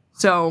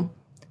 So,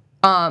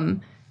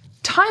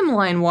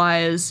 timeline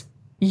wise,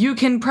 you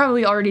can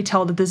probably already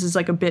tell that this is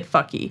a bit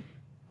fucky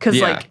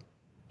because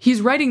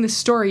he's writing this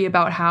story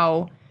about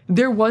how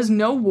there was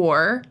no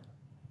war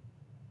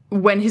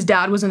when his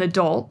dad was an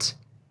adult,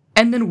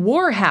 and then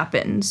war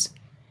happens.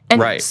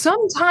 And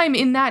sometime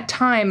in that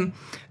time,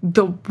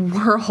 the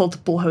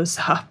world blows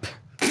up.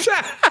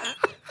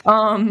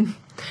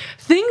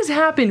 Things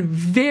happen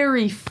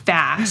very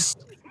fast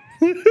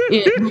on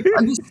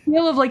the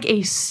scale of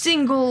a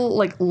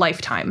single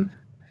lifetime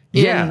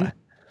in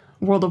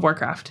World of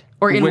Warcraft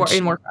or in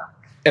Warcraft.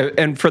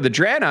 And for the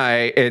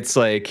Draenei, it's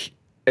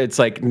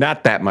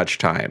not that much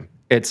time.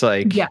 It's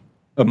a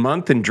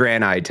month in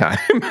Draenei time.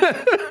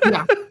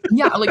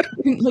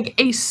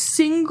 A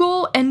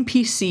single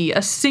NPC,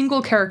 a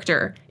single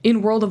character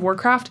in World of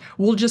Warcraft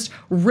will just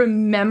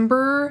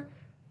remember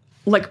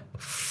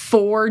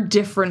 4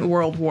 different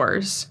world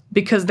wars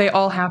because they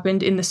all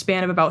happened in the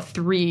span of about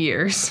 3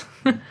 years.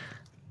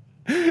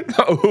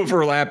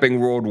 Overlapping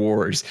world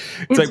wars.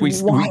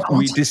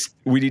 It's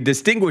we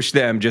distinguish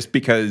them just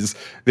because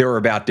they were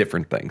about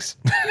different things.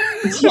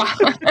 Yeah.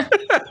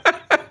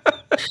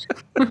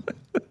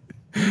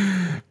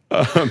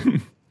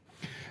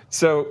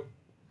 So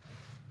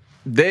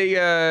they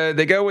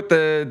go with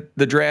the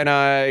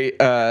Draenei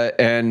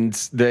and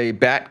the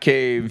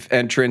Batcave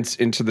entrance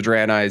into the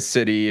Draenei's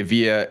city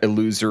via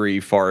illusory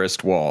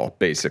forest wall,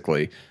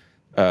 basically.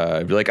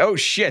 Be like, oh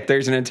shit,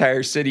 there's an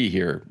entire city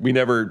here. We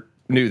never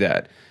knew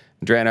that.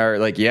 Draenei are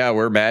like, yeah,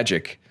 we're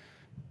magic.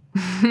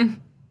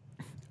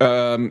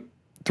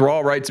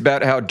 Thrall writes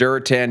about how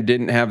Durotan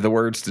didn't have the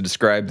words to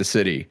describe the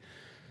city.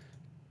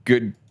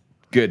 Good.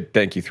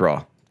 Thank you,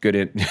 Thrall. Good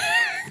addition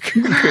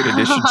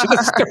to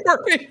the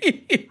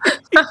story.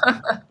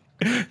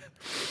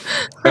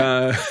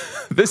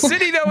 The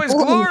city, though, is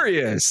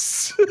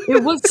glorious.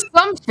 It was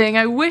something.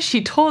 I wish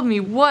he told me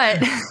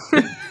what.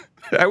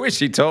 I wish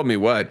he told me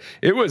what.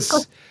 It was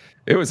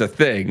a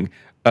thing.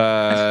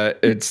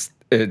 It's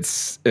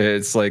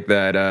like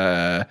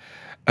that.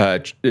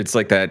 It's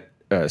like that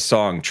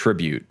song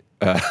Tribute.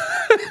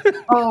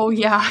 Oh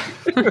yeah.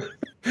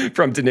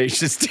 From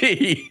Tenacious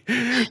D.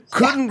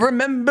 Couldn't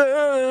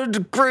remember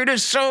the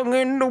greatest song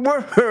in the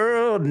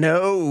world.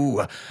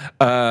 No.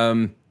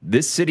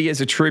 This city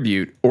is a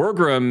tribute.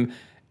 Orgrim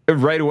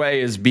right away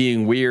is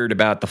being weird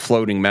about the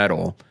floating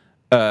metal.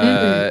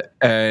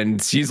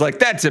 And she's like,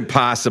 that's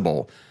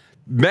impossible.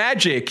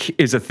 Magic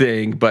is a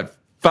thing, but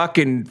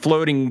fucking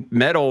floating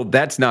metal,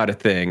 that's not a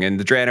thing. And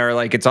the Draenei are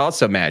like, it's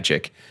also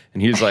magic.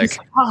 And he's like,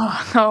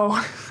 oh, no.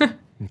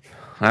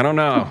 I don't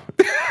know.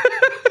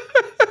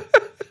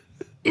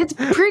 It's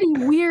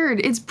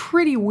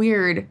pretty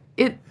weird.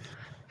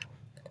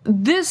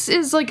 This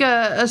is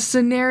a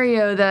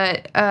scenario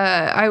that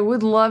I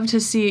would love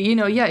to see,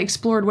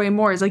 explored way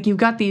more. Is you've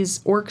got these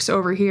orcs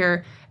over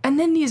here, and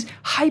then these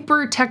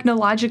hyper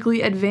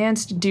technologically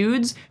advanced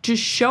dudes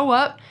just show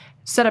up,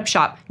 set up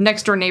shop,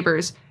 next door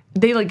neighbors.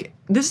 They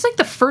this is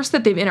the first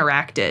that they've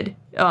interacted.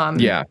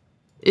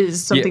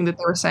 Is something that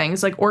they were saying.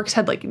 It's orcs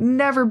had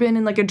never been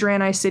in a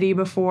Draenei city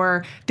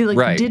before. They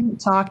didn't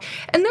talk,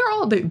 and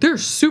they're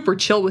super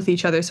chill with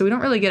each other. So we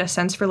don't really get a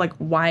sense for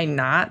why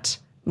not.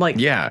 A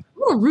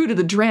little rude of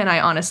the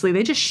Draenei, honestly.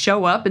 They just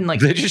show up and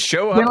they just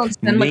show up,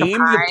 name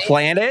the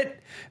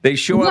planet. They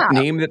show up,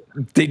 name that.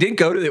 They didn't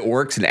go to the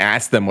orcs and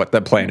ask them what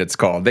the planet's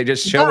called. They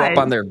just show up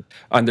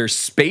on their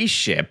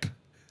spaceship,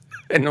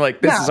 and they're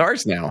like, "This is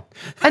ours now."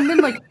 And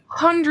then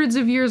hundreds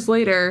of years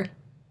later,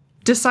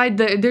 decide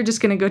that they're just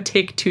going to go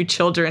take 2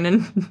 children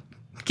and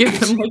give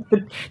them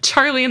the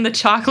Charlie and the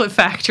Chocolate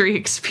Factory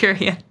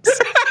experience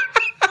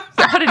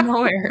out of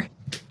nowhere.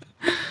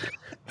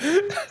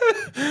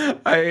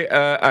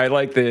 I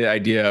like the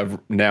idea of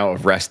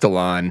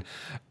Restylon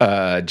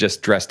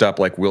just dressed up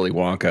like Willy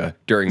Wonka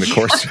during the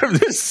course of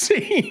this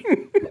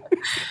scene.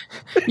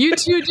 You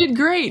two did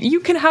great. You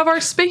can have our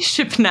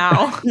spaceship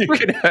now. You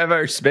can have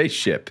our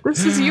spaceship.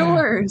 This is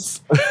yours.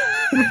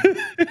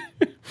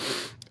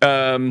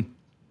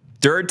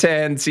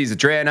 Durotan sees a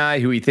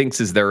Draenei who he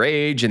thinks is their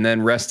age, and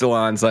then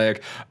Restylon's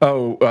like,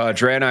 oh,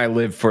 Draenei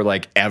live for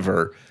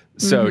ever,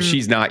 so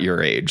she's not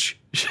your age.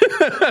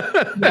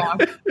 Yeah.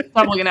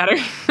 Stop looking at her.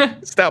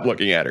 Stop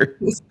looking at her.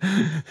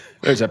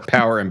 There's a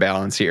power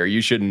imbalance here.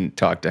 You shouldn't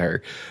talk to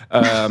her.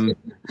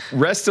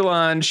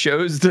 Restylon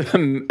shows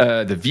them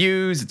the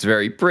views. It's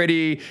very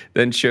pretty.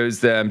 Then shows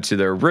them to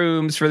their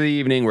rooms for the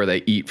evening where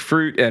they eat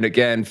fruit and,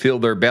 again, fill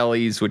their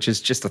bellies, which is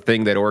just a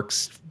thing that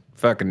orcs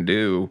fucking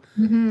do.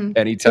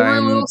 Anytime. They were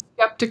a little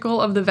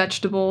skeptical of the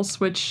vegetables,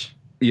 which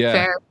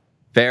fair,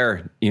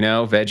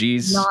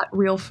 veggies, not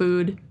real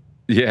food.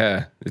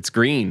 Yeah, it's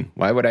green.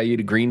 Why would I eat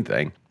a green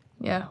thing?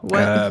 Yeah,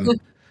 what?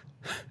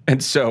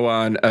 and so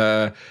on.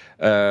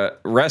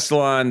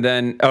 Rassilon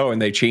then,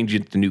 and they change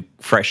it to new,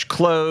 fresh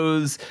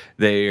clothes.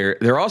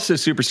 They're also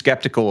super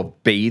skeptical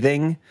of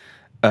bathing.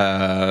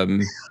 They're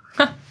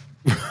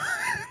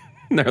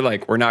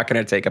like, we're not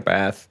going to take a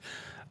bath.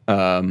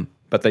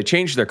 But they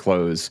change their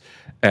clothes,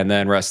 and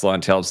then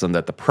Rassilon tells them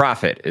that the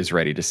prophet is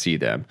ready to see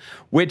them.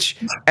 Which,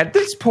 at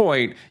this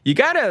point, you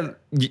gotta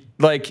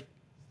like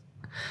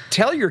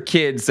tell your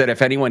kids that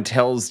if anyone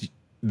tells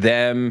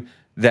them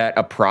that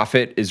a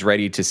prophet is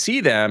ready to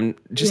see them,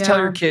 just tell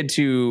your kid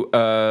to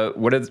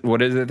what is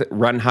it?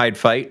 Run, hide,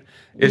 fight.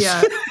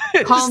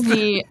 Call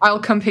me. I'll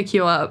come pick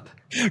you up.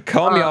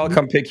 Call me. I'll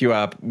come pick you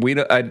up.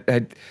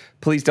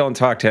 Please don't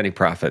talk to any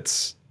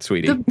prophets,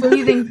 sweetie. The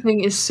bathing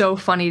thing is so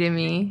funny to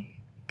me.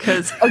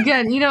 Because,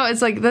 again,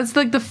 it's like, that's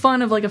like the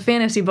fun of like a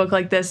fantasy book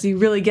like this. You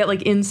really get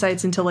like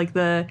insights into like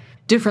the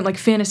different like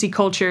fantasy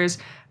cultures.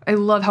 I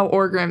love how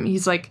Orgrim,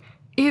 he's like,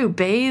 ew,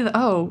 bathe?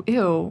 Oh,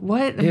 ew,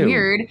 what? Ew.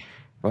 Weird.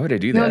 Why would I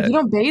do that? You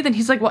don't bathe? And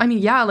he's like, well, I mean,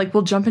 yeah, like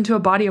we'll jump into a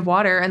body of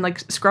water and like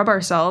scrub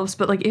ourselves,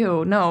 but like,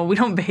 ew, no, we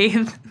don't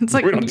bathe. It's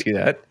like, we don't do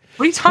that.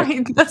 What are you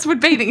talking? That's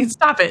what bathing is.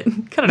 Stop it.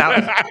 Cut it out.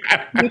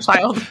 You're a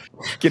child.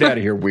 Get out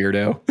of here,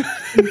 weirdo.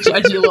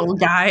 Judgy little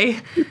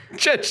guy.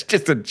 Just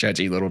a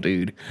judgy little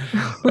dude.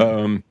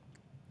 Velen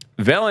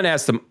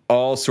asks them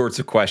all sorts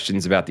of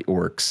questions about the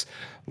orcs,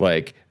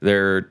 like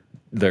their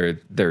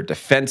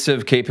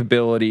defensive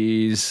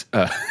capabilities.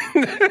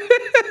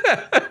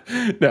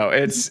 No,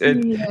 it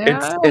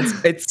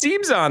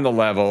seems on the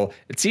level.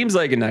 It seems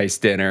like a nice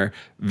dinner.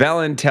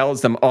 Velen tells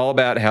them all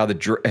about how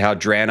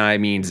Draenei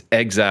means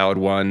exiled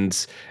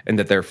ones, and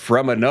that they're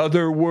from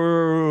another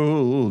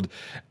world.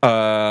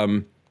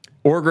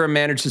 Orgrim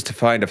manages to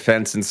find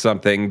offense in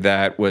something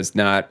that was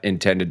not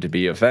intended to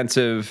be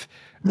offensive.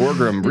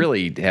 Orgrim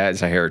really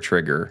has a hair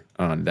trigger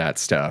on that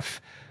stuff.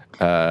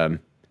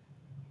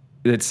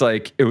 It's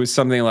like, it was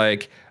something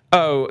like,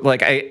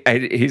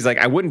 he's like,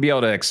 I wouldn't be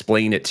able to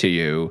explain it to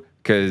you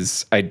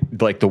because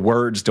the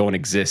words don't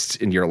exist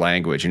in your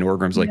language. And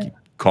Orgrim's like, you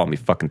call me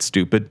fucking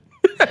stupid.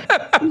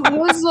 It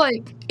was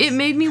like, it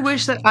made me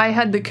wish that I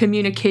had the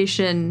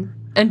communication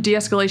and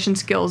de-escalation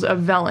skills of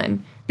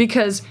Velen,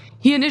 because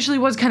he initially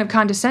was kind of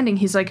condescending.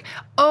 He's like,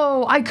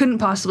 oh, I couldn't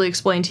possibly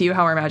explain to you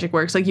how our magic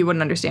works. Like, you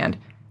wouldn't understand.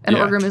 And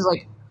Orgrim is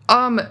like,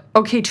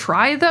 okay,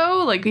 try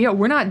though. Like, yeah,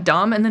 we're not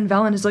dumb. And then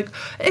Velen is like,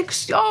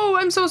 oh,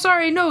 I'm so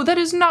sorry. No, that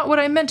is not what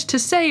I meant to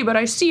say, but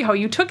I see how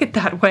you took it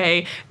that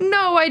way.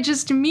 No, I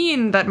just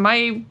mean that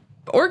my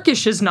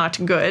Orcish is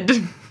not good.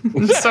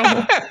 So,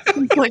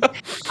 like,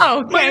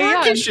 oh, okay,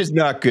 my Orcish is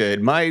not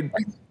good.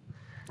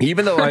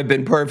 Even though I've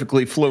been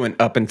perfectly fluent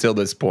up until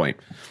this point.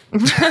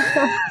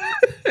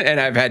 And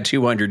I've had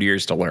 200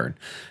 years to learn.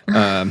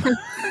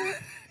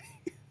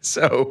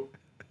 So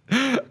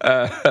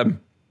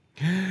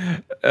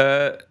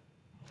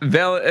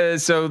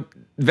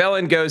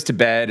Velen goes to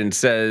bed and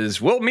says,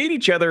 we'll meet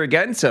each other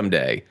again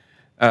someday.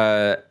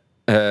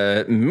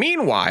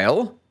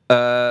 Meanwhile,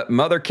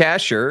 Mother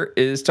Casher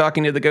is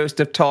talking to the ghost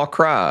of Tal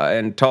Kra,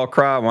 and Tal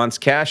Kra wants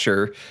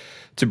Casher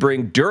to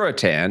bring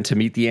Durotan to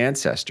meet the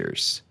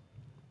ancestors.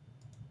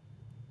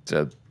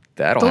 So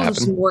that'll happen. Those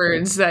are some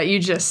words that you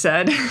just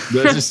said.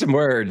 Those are some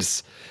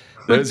words.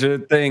 Those are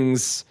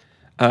things.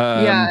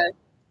 Yeah.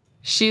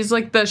 She's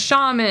like the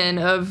shaman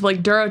of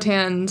like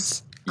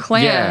Durotan's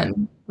clan. Yeah.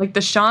 Like the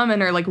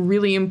shaman are like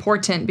really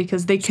important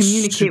because they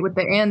communicate with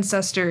their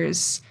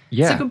ancestors.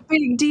 Yeah. It's like a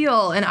big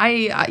deal. And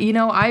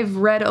I've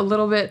read a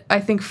little bit, I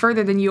think,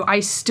 further than you.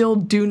 I still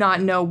do not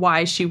know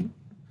why she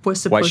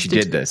was supposed to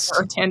did this.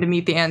 Durotan to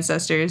meet the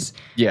ancestors.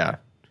 Yeah.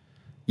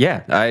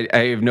 Yeah. I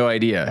have no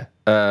idea.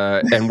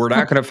 And we're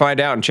not going to find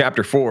out in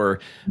chapter 4,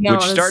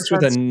 which starts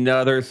with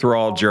another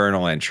Thrall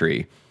journal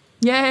entry.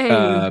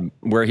 Yay!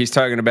 Where he's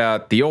talking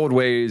about the old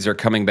ways are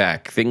coming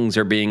back. Things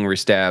are being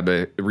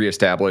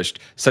reestablished,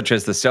 such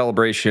as the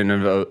celebration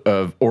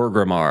of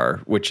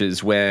Orgrimmar, which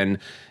is when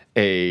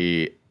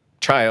a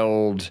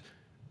child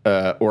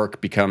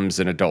orc becomes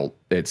an adult.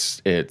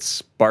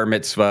 It's bar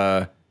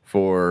mitzvah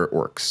for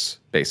orcs,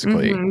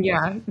 basically. Mm-hmm,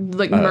 yeah,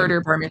 like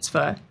murder bar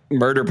mitzvah.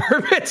 Murder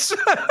bar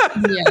mitzvah.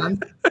 Yeah.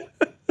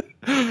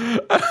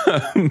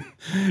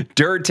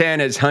 Durotan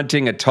is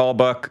hunting a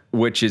tallbuck,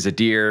 which is a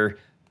deer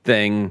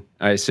thing,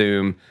 I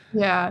assume.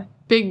 Yeah,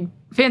 big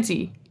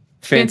fancy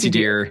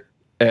deer.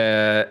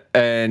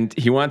 And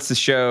he wants to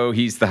show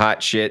he's the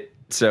hot shit,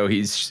 so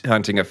he's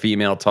hunting a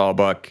female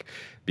tallbuck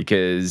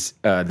because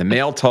the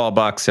male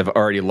tallbucks have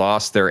already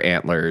lost their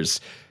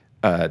antlers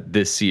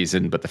this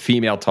season, but the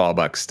female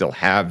tallbucks still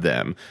have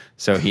them.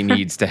 So he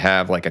needs to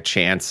have like a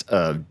chance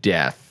of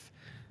death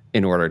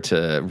in order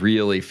to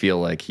really feel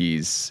like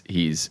he's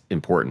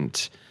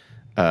important.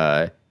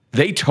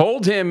 They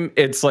told him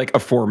it's like a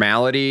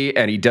formality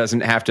and he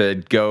doesn't have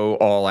to go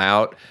all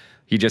out.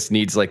 He just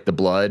needs like the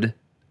blood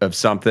of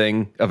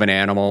something, of an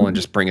animal, and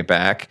just bring it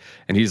back.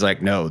 And he's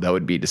like, no, that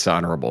would be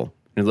dishonorable.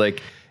 And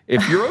like,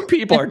 if your own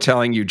people are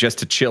telling you just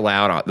to chill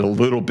out a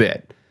little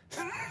bit.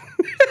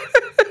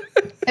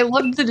 I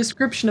loved the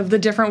description of the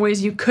different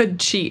ways you could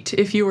cheat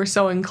if you were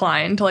so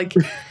inclined. Like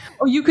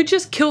Oh, you could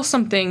just kill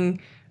something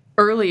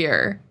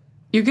earlier.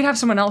 You could have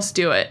someone else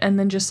do it and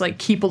then just like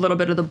keep a little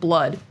bit of the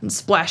blood and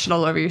splash it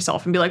all over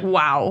yourself and be like,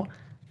 wow,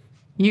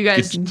 you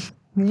guys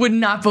would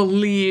not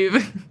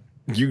believe.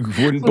 You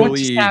wouldn't what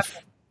just believe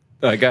happened.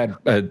 I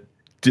got the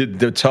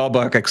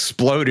tallbuck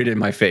exploded in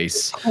my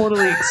face.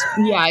 Totally.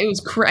 Yeah, it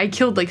was I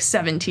killed like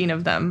 17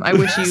 of them. I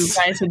wish you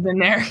guys had been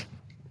there.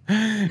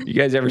 You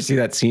guys ever see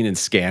that scene in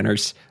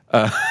Scanners?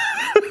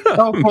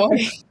 Oh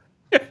boy.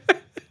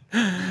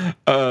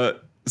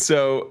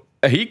 So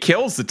he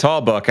kills the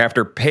tallbuck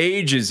after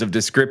pages of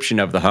description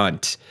of the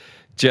hunt.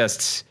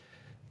 Just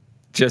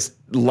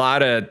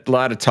lot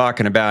of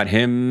talking about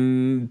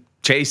him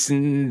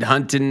chasing,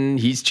 hunting.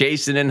 He's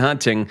chasing and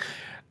hunting.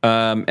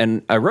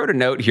 And I wrote a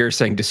note here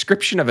saying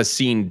description of a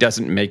scene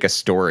doesn't make a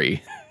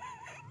story.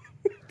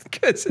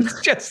 Because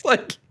it's just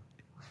like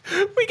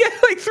we get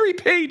like 3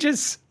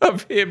 pages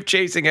of him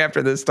chasing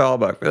after this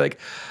tallbuck. We're like,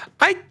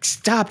 I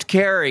stopped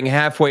caring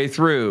halfway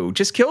through.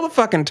 Just kill the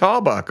fucking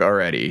tallbuck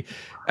already.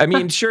 I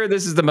mean, sure,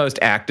 this is the most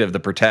active the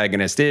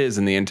protagonist is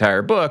in the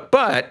entire book,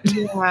 but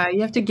Yeah,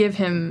 you have to give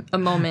him a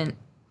moment.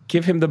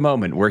 Give him the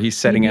moment where he's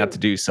setting out to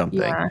do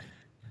something.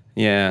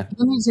 Yeah.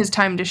 He needs his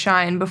time to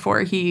shine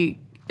before he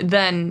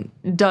then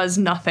does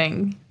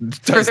nothing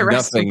for Does the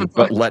rest nothing of the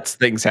book. but lets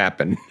things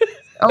happen.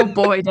 Oh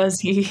boy, does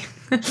he.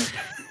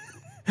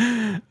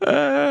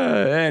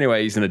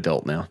 Anyway, he's an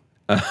adult now.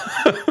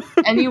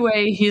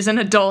 Anyway, he's an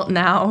adult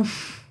now.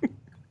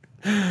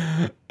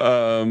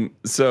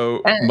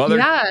 So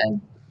mother,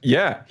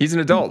 yeah, he's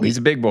an adult. He's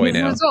a big boy he's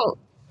now. An adult.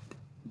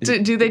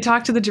 Do they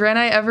talk to the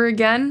Draenei ever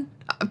again?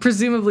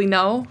 Presumably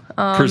no.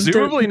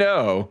 Presumably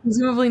no.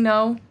 Presumably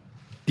no.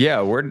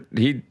 Yeah,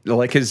 he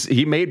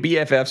made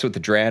BFFs with the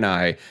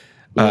Draenei.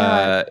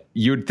 Yeah.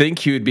 You'd think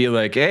he would be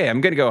like, hey,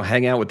 I'm gonna go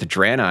hang out with the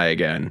Draenei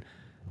again.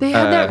 They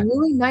had that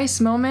really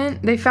nice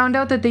moment. They found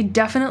out that they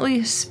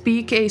definitely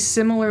speak a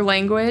similar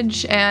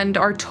language and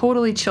are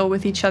totally chill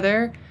with each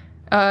other.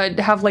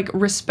 Have like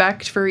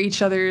respect for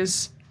each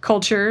other's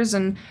cultures,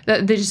 and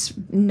that they just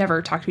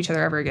never talk to each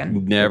other ever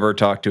again. Never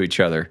talk to each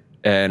other.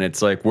 And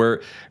it's like we're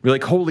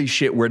like, holy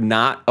shit, we're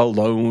not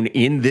alone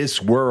in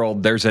this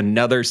world. There's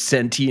another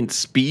sentient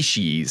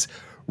species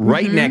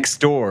right next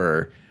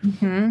door.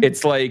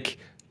 It's like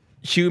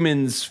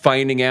humans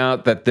finding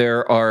out that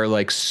there are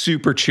like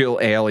super chill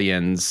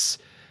aliens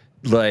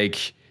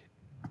like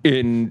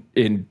in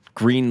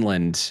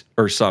Greenland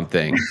or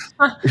something.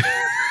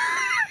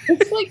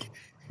 It's like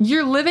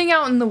you're living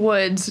out in the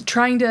woods,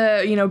 trying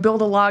to,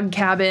 build a log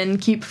cabin,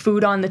 keep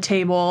food on the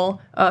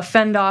table,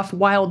 fend off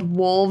wild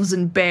wolves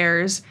and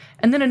bears,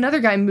 and then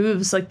another guy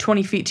moves like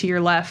 20 feet to your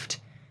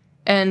left,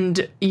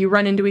 and you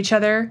run into each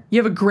other. You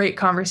have a great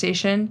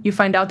conversation. You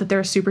find out that they're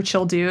a super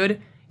chill dude.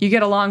 You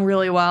get along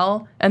really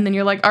well, and then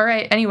you're like, all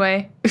right,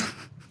 anyway,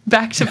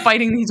 back to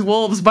fighting these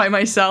wolves by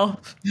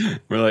myself.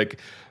 We're like,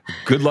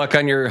 good luck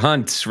on your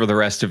hunts for the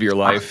rest of your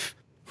life.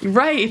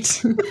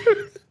 Right.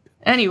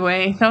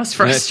 Anyway, that was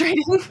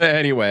frustrating.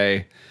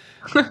 Anyway,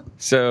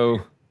 so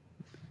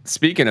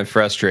speaking of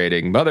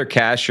frustrating, Mother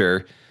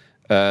Kasher,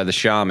 the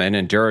shaman,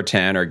 and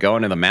Durotan are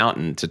going to the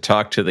mountain to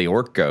talk to the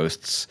orc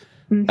ghosts.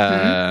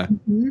 And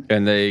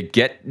they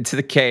get to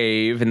the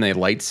cave and they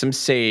light some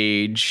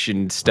sage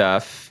and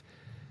stuff.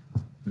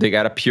 They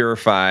got to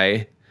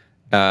purify.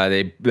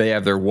 They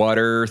have their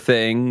water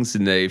things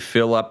and they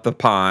fill up the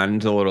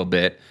pond a little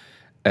bit.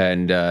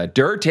 And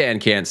Durotan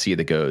can't see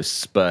the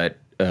ghosts, but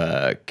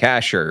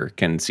Kasher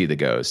can see the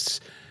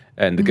ghosts.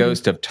 And the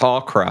ghost of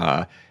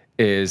Talkra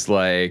is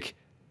like,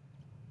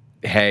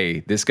 hey,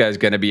 this guy's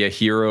going to be a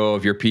hero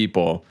of your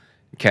people.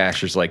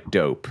 Kasher's like,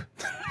 dope.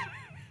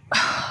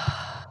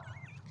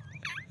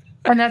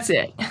 And that's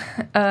it.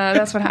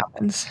 That's what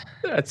happens.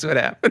 That's what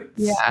happens.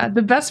 Yeah.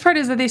 The best part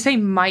is that they say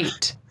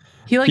might.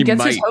 He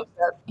gets his hopes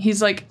up.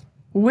 He's like,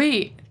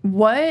 wait,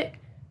 what?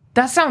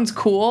 That sounds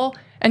cool.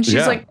 And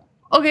she's like,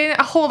 okay,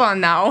 hold on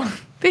now.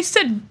 They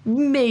said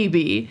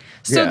maybe.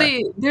 So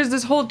there's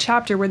this whole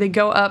chapter where they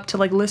go up to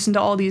listen to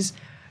all these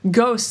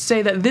ghosts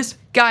say that this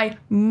guy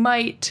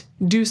might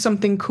do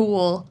something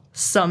cool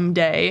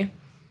someday.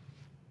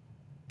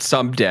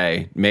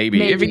 Someday,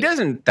 maybe. If he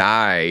doesn't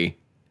die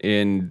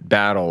in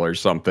battle or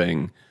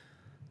something,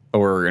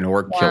 or an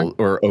orc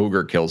or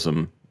ogre kills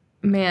him.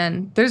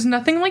 Man, there's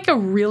nothing like a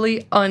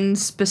really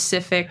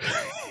unspecific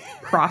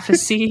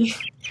prophecy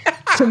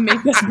to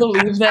make us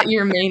believe that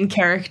your main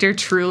character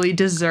truly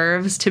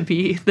deserves to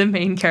be the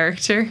main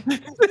character.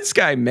 This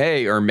guy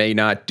may or may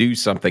not do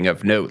something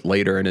of note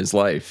later in his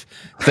life.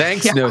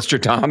 Thanks,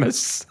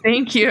 Nostradamus.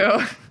 Thank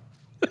you.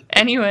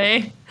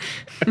 Anyway.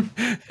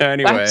 Back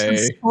to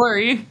the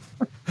story.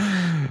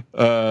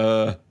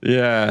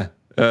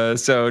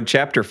 So in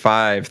chapter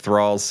 5,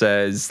 Thrall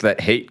says that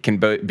hate can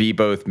be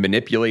both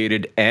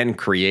manipulated and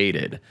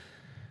created.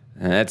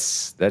 And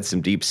that's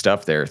some deep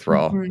stuff there,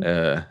 Thrall.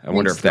 I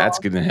wonder if that's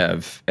going to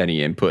have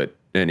any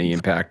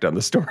impact on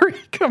the story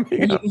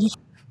coming up.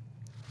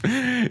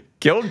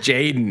 Kill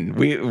Jaden.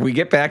 We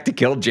get back to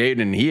Kill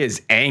Jaden. He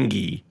is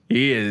angry.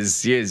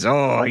 He's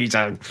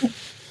a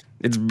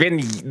It's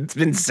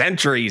been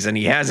centuries, and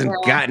he hasn't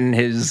gotten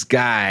his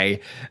guy.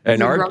 He's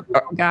a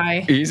grumpy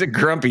guy. He's a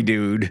grumpy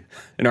dude.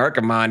 And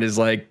Archimond is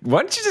like, why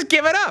don't you just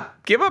give it up?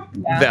 Give up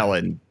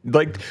Velen.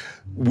 Like,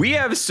 we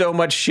have so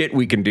much shit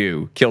we can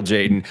do. Kill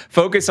Jaden.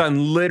 Focus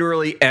on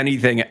literally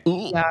anything.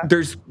 Yeah.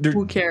 There's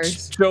Who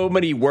cares? So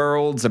many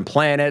worlds and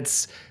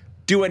planets.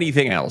 Do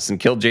anything else. And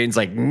Kill Jaden's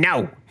like,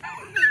 no.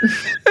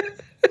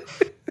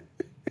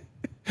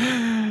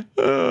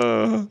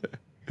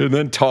 And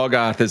then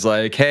Tolgoth is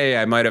like, hey,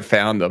 I might have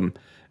found them.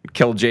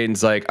 Kill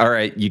Jaden's like, all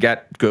right,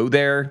 go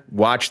there,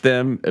 watch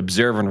them,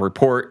 observe and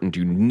report, and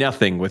do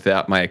nothing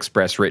without my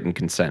express written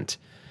consent.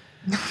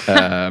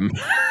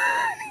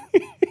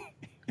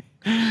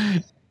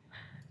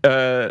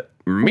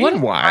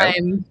 Meanwhile,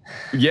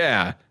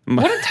 yeah.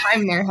 What a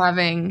time they're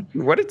having.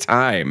 What a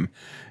time.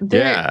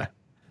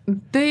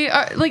 They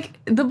are like,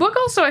 the book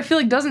also, I feel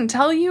like, doesn't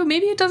tell you,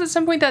 maybe it does at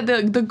some point, that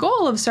the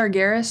goal of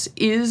Sargeras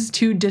is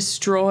to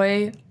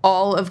destroy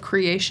all of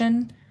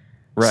creation.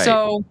 Right.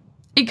 So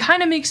it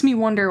kind of makes me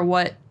wonder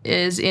what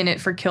is in it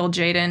for Kill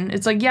Jaden.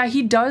 It's like, yeah,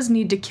 he does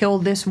need to kill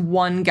this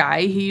one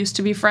guy he used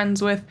to be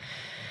friends with.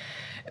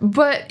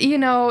 But, you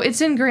know,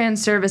 it's in grand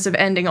service of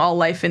ending all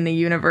life in the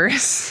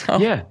universe. So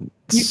yeah.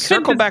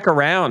 Circle back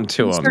around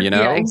to him, you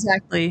know? Yeah,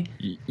 exactly.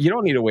 You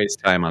don't need to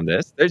waste time on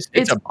this.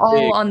 It's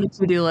all on the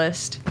to-do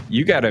list.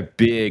 You got a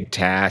big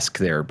task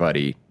there,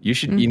 buddy. You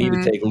need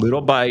to take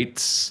little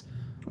bites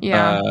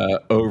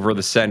over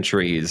the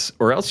centuries,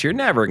 or else you're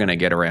never going to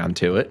get around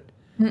to it.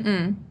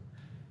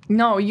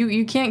 No,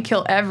 you can't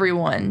kill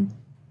everyone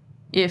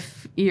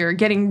if you're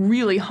getting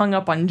really hung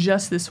up on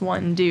just this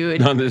one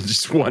dude. On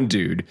just one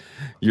dude.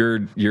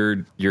 Your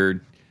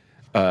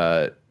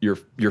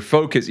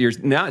focus, you're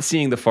not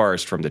seeing the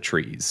forest from the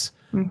trees,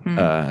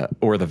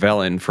 or the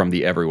Velen from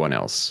the everyone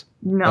else.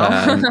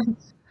 No.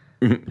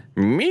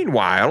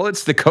 Meanwhile,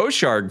 it's the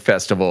Koshard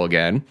Festival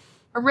again.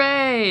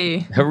 Hooray!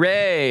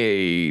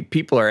 Hooray!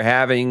 People are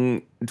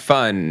having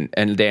fun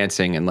and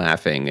dancing and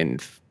laughing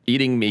and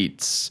eating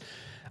meats.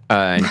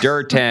 And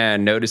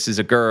Durtan notices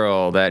a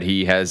girl that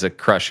he has a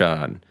crush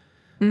on.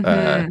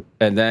 And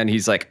then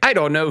he's like, I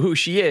don't know who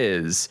she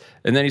is.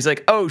 And then he's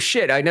like, oh,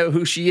 shit, I know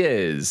who she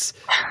is.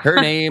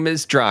 Her name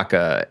is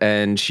Draka,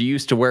 and she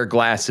used to wear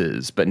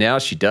glasses, but now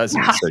she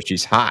doesn't, so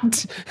she's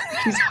hot.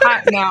 She's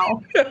hot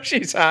now.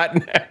 She's hot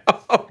now.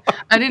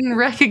 I didn't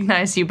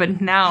recognize you,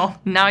 but now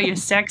you're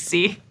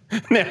sexy.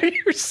 Now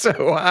you're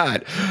so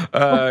hot.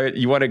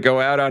 You want to go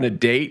out on a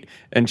date?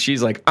 And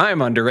she's like, I'm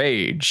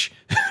underage.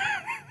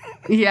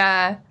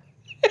 Yeah.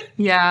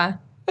 Little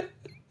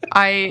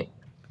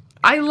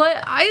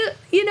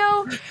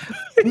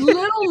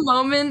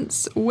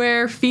moments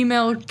where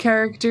female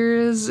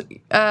characters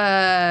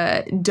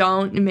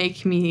don't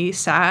make me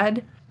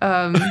sad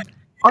are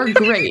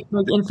great,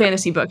 like in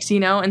fantasy books, you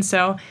know? And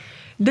so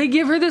they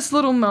give her this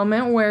little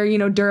moment where, you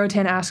know,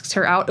 Durotan asks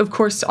her out, of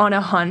course, on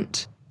a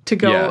hunt, to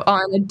go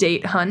on a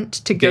date hunt,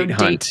 to go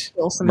date,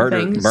 kill some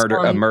things.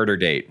 A murder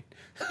date.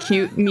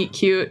 Meet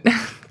cute,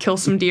 kill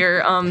some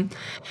deer.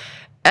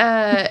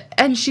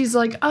 And she's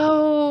like, I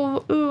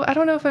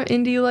don't know if I'm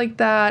indie like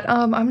that.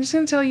 I'm just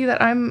gonna tell you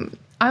that I'm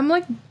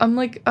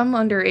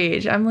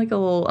underage. I'm a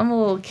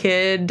little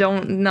kid.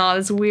 Not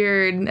as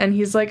weird. And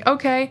he's like,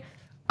 okay,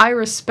 I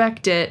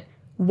respect it.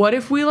 What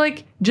if we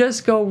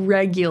just go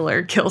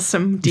regular kill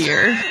some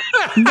deer?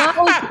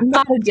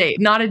 not a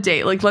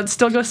date. Like, let's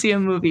still go see a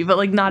movie,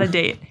 but not a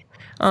date.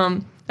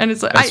 And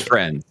it's like, as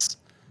friends.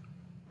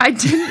 I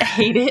didn't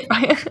hate it.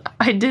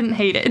 I didn't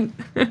hate it.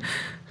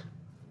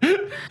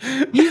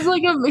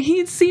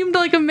 He seemed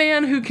like a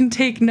man who can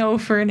take no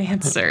for an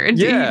answer.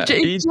 Yeah,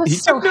 he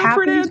just so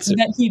happened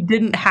that he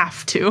didn't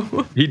have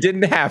to. He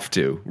didn't have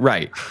to,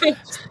 right?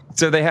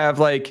 So they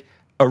have a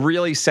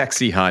really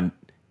sexy hunt.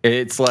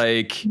 It's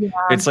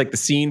it's like the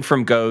scene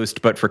from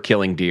Ghost, but for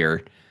killing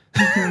deer.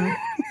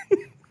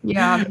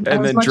 Yeah, and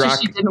as much as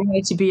she didn't want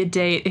it to be a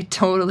date, it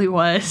totally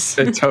was.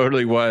 It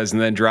totally was. And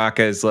then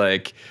Draka is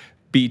like,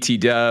 BT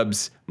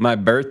Dubs, my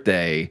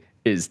birthday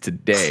is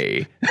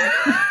today.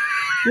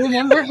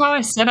 Remember how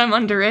I said I'm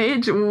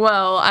underage?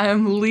 Well,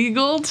 I'm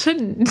legal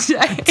today.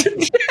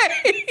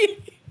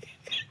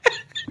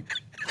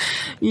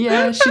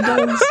 Yeah, she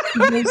does. She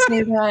does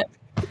say that.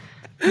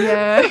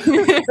 Yeah.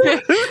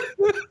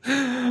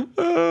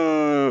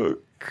 Oh,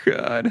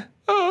 God.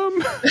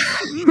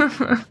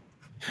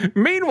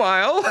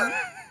 Meanwhile,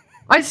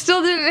 I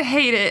still didn't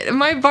hate it.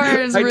 My bar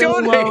is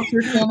really low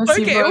for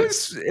fantasy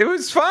books. It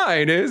was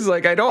fine. It was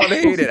I don't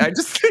hate it. I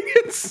just think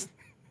it's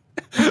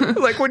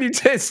when you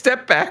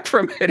step back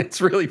from it,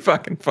 it's really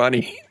fucking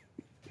funny.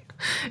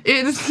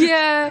 It's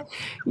yeah.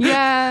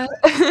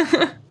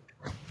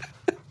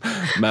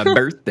 My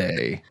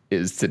birthday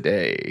is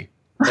today,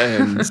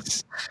 and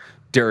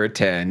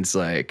Duratan's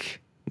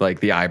like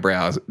the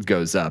eyebrows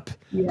goes up.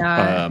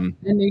 Yeah, and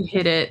they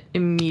hit it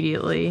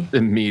immediately.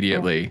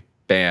 Immediately,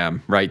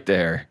 bam, right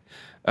there.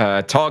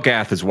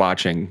 Tolgath is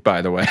watching,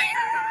 by the way.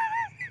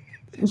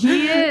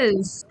 He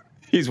is.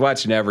 He's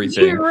watching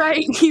everything. You're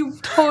right. He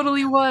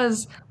totally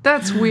was.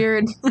 That's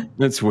weird.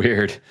 That's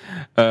weird.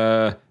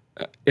 And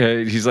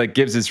he's like,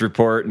 gives his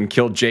report, and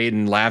Kill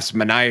Jaden laughs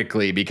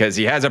maniacally because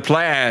he has a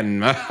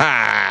plan.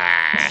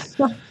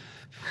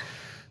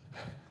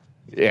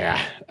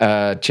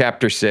 Yeah.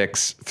 Chapter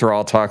 6,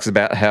 Thrall talks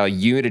about how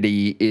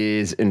unity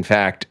is, in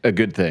fact, a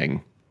good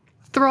thing.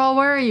 Thrall,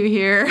 why are you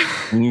here?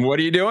 What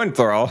are you doing,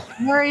 Thrall?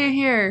 Why are you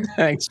here?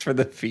 Thanks for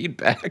the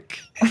feedback.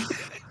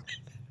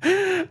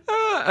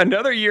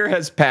 Another year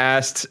has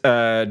passed.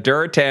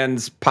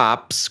 Duratan's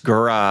Pop's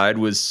garage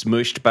was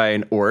smushed by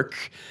an orc,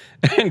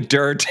 and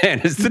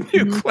Duratan is the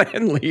new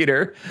clan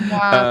leader.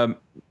 Yeah.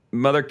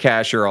 Mother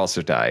Casher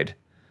also died.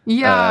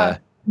 Yeah.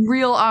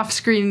 Real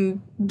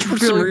off-screen,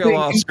 real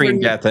off-screen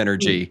death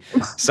energy.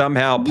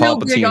 Somehow real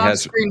big Palpatine has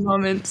off-screen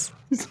moments.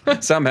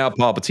 somehow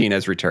Palpatine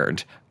has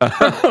returned.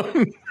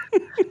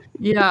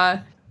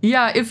 Yeah.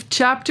 If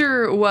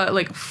chapter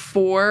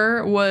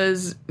 4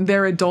 was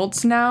they're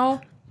adults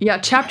now. Yeah,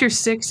 chapter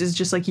 6 is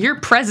just like, you're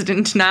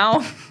president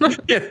now.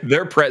 Yeah,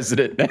 they're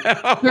president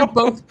now. They're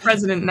both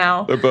president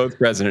now.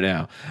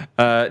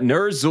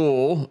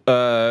 Ner'zhul,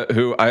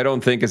 who I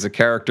don't think is a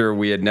character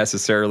we had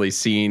necessarily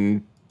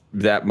seen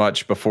that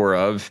much before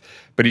of,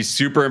 but he's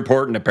super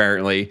important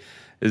apparently,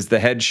 is the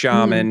head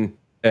shaman,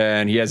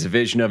 and he has a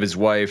vision of his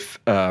wife,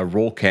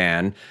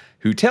 Rolkan,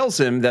 who tells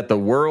him that the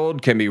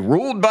world can be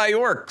ruled by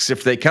orcs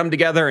if they come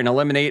together and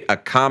eliminate a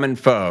common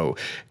foe.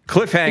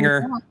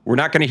 Cliffhanger, we're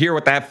not going to hear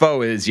what that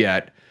foe is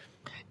yet.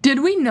 Did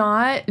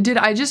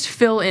I just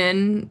fill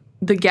in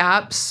the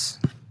gaps?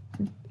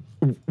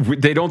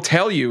 They don't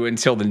tell you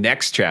until the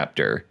next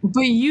chapter.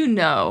 But you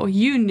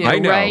knew, I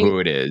know right? who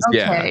it is,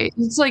 okay.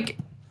 Yeah. It's like,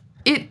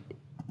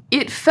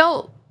 it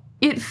felt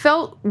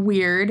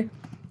weird.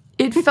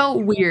 It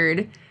felt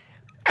weird.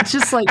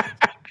 Just like,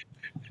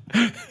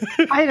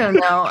 I don't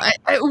know.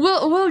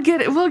 We'll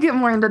get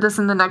more into this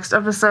in the next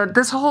episode.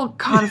 This whole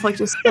conflict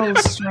is so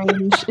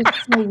strange.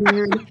 It's so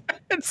weird.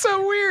 It's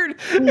so weird.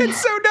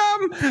 It's so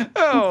dumb.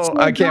 Oh, so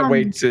I can't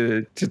wait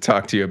to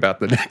talk to you about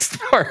the next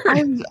part.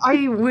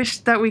 I wish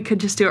that we could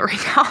just do it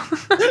right now.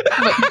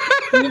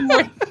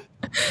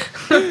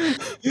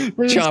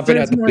 Chomping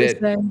at the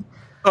bit.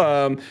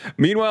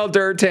 Meanwhile,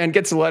 Duratan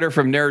gets a letter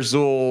from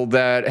Ner'zhul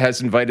that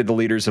has invited the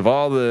leaders of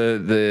all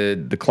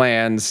the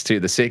clans to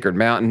the Sacred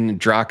Mountain.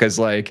 Draka's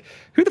like,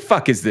 who the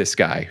fuck is this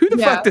guy? Who the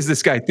fuck does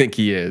this guy think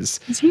he is?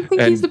 Does he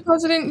think he's the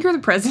president? You're the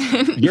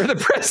president. You're the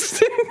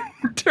president,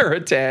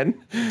 Duratan.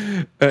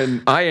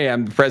 And I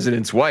am the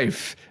president's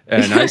wife.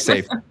 And I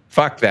say,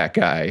 fuck that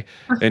guy.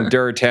 And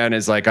Duratan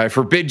is like, I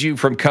forbid you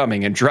from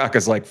coming. And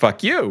Draka's like,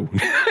 fuck you.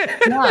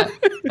 Yeah.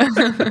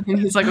 And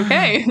he's like,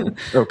 okay.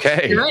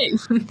 Okay. You're right.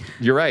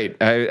 You're right.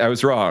 I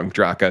was wrong,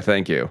 Draka.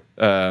 Thank you.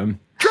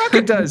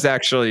 Draka does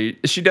actually,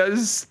 she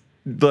does,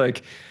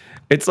 like,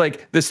 it's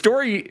like the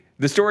story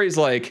is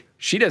like,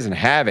 she doesn't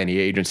have any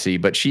agency,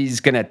 but she's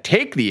going to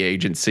take the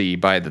agency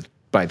by the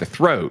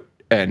throat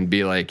and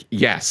be like,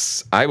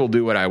 yes, I will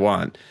do what I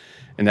want.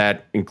 And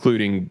that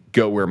including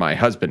go where my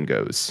husband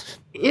goes.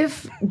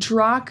 If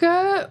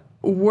Draka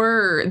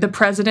were the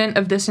president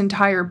of this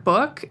entire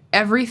book,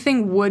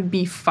 everything would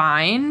be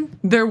fine.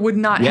 There would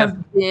not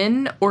have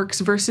been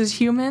orcs versus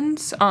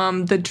humans.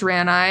 The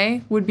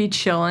Draenei would be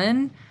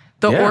chilling.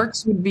 The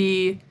orcs would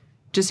be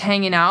just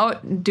hanging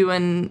out,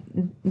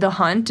 doing the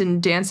hunt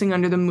and dancing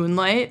under the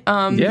moonlight.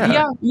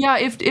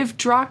 If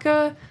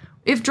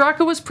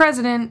Draka was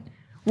president,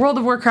 World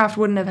of Warcraft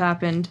wouldn't have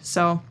happened.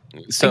 So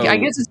I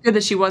guess it's good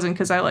that she wasn't,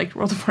 because I liked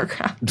World of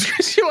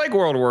Warcraft. You like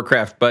World of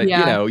Warcraft, but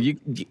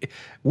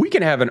we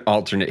can have an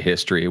alternate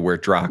history where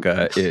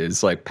Draka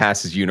is like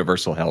passes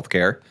universal health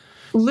care.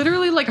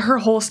 Literally, like, her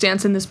whole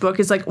stance in this book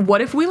is like,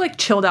 what if we like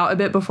chilled out a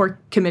bit before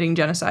committing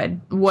genocide?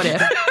 What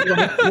if?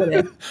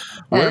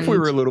 What if we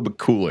were a little bit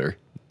cooler?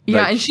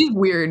 Yeah, and she's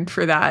weird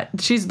for that.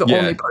 She's the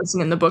only person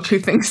in the book who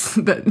thinks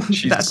that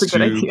that's a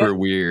good idea. Super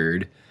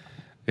weird.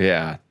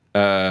 Yeah.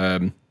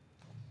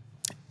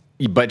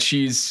 But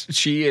she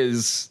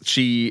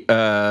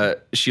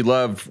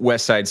loved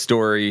West Side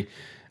Story,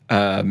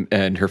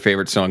 and her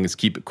favorite song is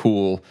 "Keep It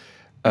Cool."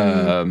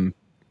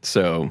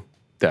 So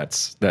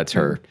that's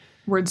her.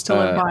 Words to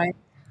live by.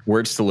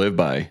 Words to live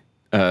by.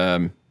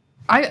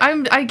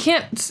 I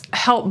can't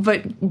help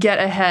but get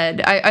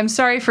ahead. I'm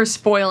sorry for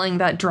spoiling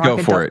that Draka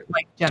doesn't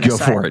like genocide.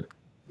 Go for it.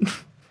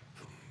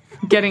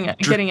 Getting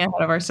ahead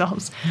of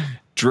ourselves.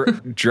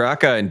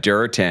 Draka and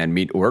Duratan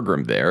meet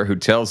Orgrim there, who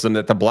tells them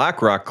that the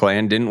Blackrock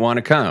clan didn't want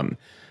to come.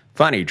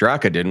 Funny,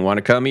 Draka didn't want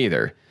to come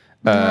either.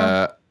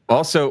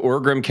 Also,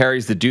 Orgrim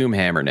carries the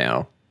Doomhammer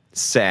now.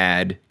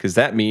 Sad, because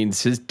that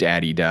means his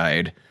daddy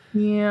died.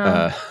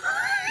 Yeah.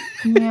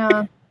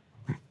 Yeah.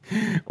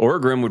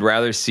 Orgrim would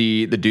rather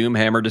see the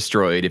Doomhammer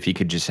destroyed if he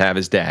could just have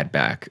his dad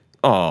back.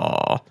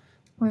 Aw.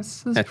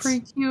 That's pretty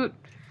cute.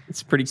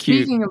 It's pretty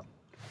cute. Speaking of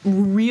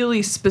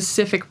really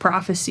specific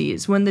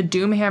prophecies, when the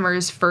Doomhammer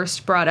is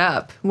first brought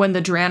up, when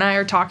the Draenei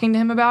are talking to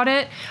him about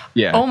it,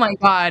 oh my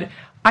god,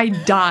 I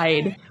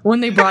died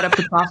when they brought up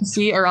the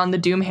prophecy around the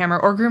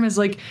Doomhammer. Orgrim is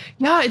like,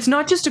 yeah, it's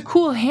not just a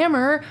cool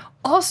hammer.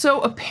 Also,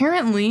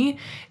 apparently,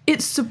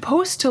 it's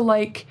supposed to,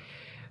 like,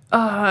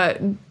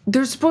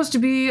 there's supposed to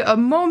be a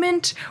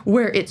moment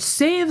where it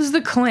saves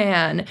the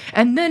clan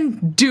and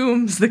then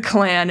dooms the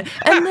clan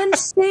and then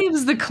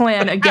saves the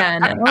clan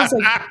again. And I was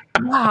like,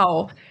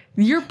 wow,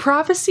 your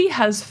prophecy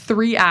has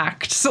 3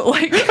 acts.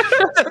 Like,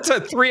 that's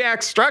a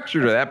 3-act structure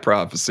to that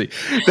prophecy.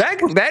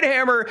 That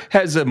hammer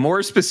has a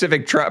more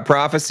specific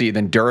prophecy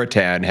than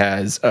Duratan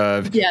has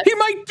of he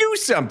might do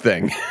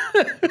something.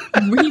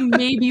 He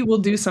maybe will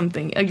do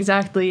something.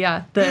 Exactly.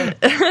 Yeah. The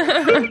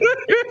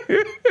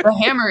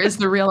hammer is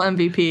the real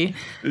MVP.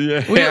 Yeah,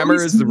 hammer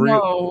is the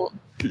real.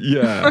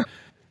 Yeah.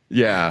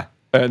 Yeah.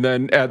 And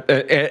then at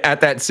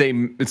that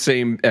same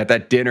at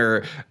that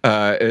dinner,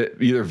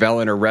 either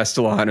Velen or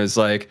Restylon is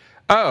like,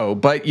 "Oh,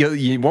 but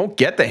you won't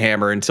get the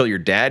hammer until your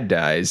dad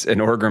dies."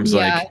 And Orgrim's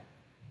like,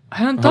 "I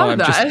hadn't thought of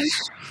that.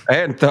 I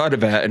hadn't thought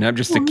of that, and I'm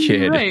just a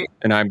kid,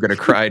 and I'm gonna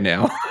cry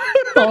now."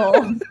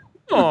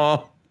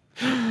 Oh,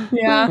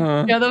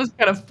 yeah, that was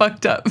kind of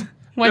fucked up.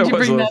 Why'd you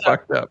bring that up?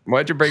 Fucked up.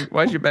 Why'd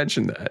you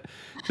mention that?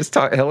 Just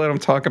let him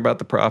talk about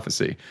the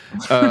prophecy.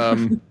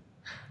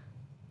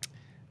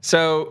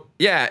 So,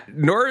 yeah,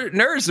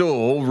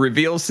 Ner'zhul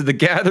reveals to the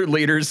gathered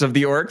leaders of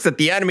the orcs that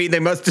the enemy they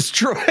must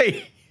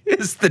destroy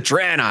is the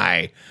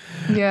Draenei.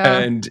 Yeah.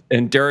 And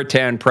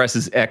Duratan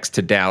presses X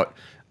to doubt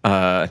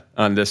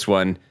on this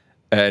one.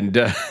 And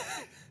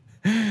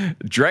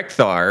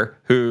Drekthar,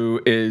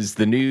 who is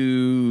the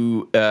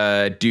new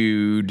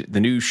dude, the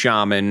new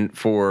shaman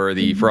for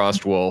the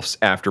Frost Wolves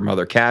after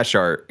Mother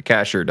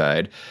Kasher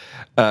died,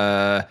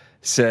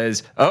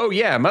 says, "Oh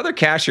yeah, Mother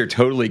Kasher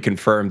totally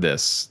confirmed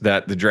this,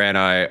 that the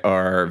Draenei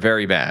are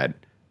very bad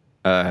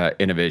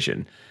in a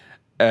vision."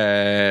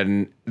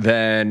 And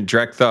then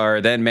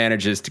Drekthar then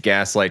manages to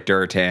gaslight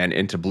Duratan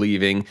into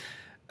believing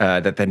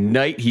that the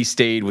night he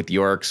stayed with the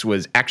orcs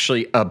was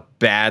actually a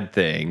bad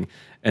thing,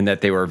 and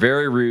that they were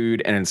very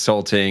rude and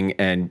insulting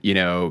and,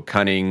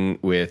 cunning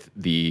with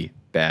the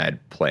bad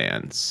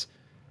plans.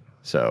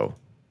 So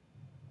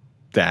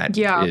that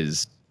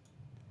is...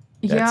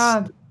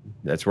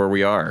 That's where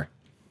we are.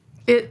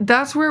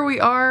 That's where we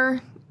are,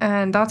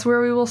 and that's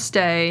where we will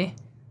stay,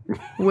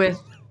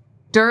 with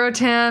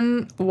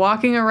Duratan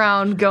walking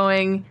around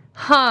going,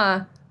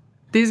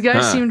 these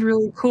guys seemed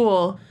really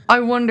cool. I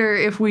wonder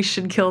if we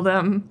should kill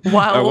them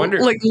while,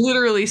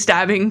 literally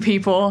stabbing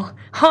people.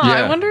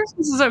 I wonder if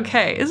this is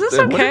okay. Is this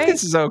okay? I wonder if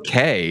this is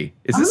okay.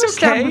 Is this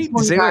okay?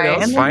 Does anyone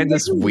else find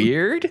this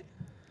weird?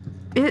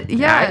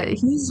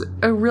 He's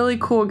a really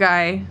cool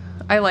guy.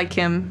 I like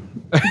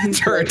him.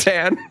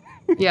 Duratan.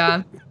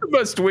 Yeah. The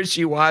most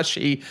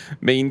wishy-washy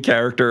main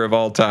character of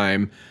all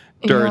time,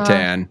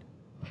 Duratan.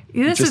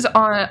 This is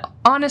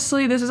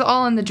honestly, this is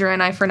all on the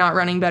Draenei for not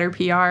running better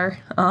PR.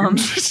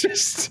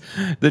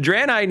 The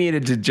Draenei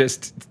needed to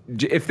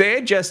if they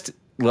had just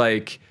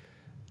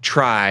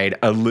tried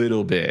a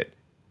little bit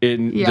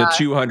in the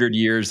 200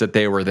 years that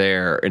they were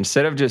there,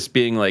 instead of just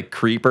being like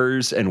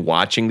creepers and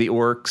watching the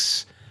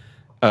orcs,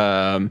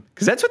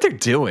 because that's what they're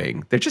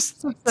doing. They're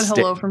just said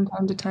hello from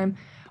time to time.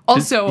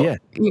 Also,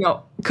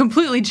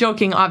 completely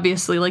joking,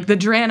 obviously, the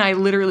Draenei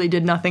literally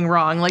did nothing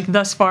wrong.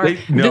 Thus far, this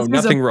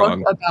is a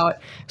book about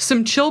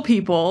some chill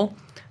people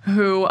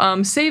who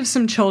save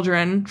some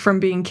children from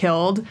being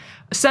killed,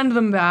 send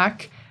them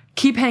back,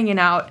 keep hanging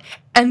out,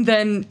 and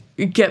then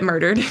get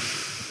murdered.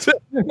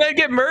 They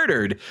get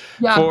murdered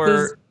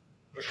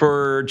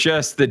for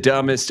just the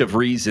dumbest of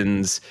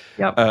reasons.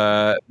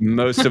 Yep.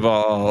 Most of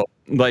all,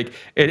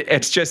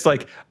 it's just oh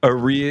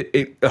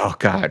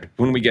God,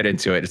 when we get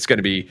into it, it's going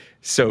to be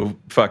so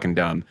fucking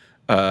dumb.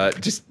 I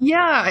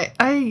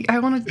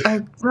want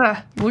to.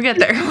 We'll get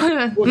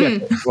there. We'll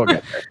get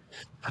there.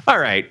 All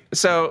right,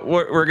 so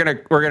we're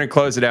gonna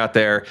close it out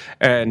there.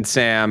 And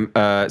Sam,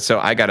 so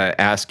I gotta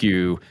ask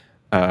you,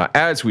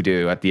 as we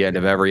do at the end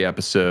of every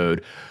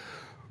episode,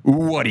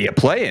 what are you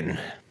playing?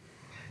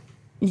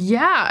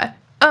 Yeah.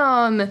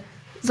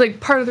 It's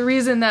part of the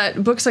reason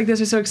that books like this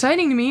are so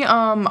exciting to me.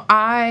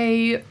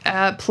 I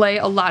play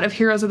a lot of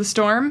Heroes of the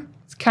Storm.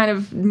 It's kind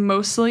of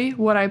mostly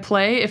what I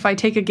play. If I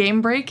take a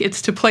game break, it's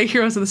to play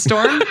Heroes of the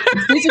Storm.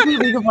 It's basically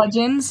League of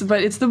Legends,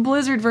 but it's the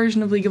Blizzard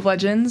version of League of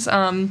Legends.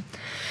 And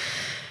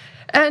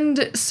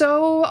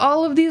so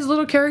all of these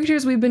little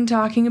characters we've been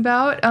talking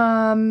about,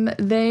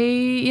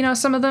 they,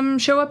 some of them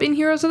show up in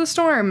Heroes of the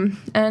Storm.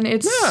 And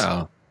it's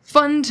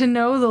fun to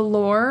know the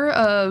lore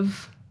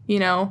of,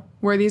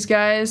 where these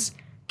guys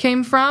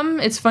came from.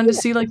 It's fun to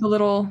see the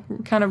little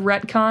kind of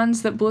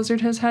retcons that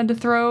Blizzard has had to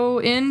throw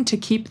in to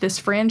keep this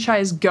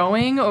franchise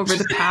going over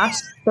the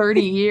past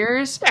 30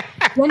 years.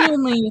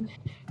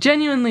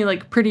 Genuinely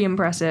pretty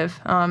impressive.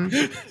 And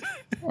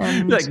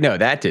no,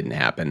 that didn't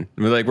happen.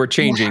 We're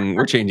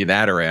changing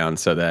that around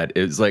so that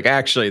it's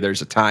actually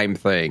there's a time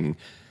thing.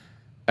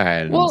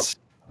 And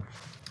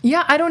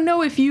I don't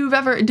know if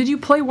did you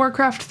play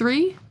Warcraft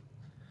 3?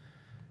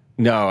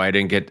 No, I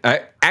didn't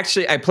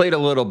I played a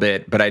little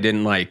bit, but I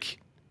didn't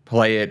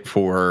play it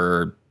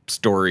for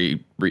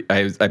story.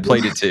 I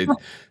played it to.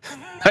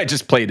 I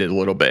just played it a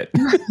little bit.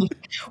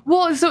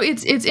 Well, so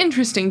it's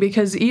interesting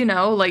because, you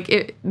know,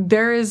 like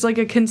there is like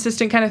a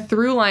consistent kind of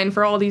through line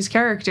for all these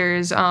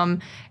characters.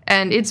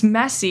 And it's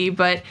messy,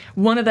 but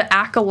one of the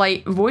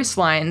acolyte voice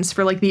lines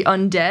for like the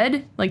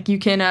undead, like you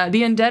can,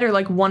 the undead are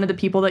like one of the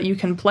people that you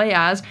can play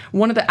as.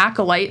 One of the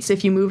acolytes,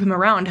 if you move him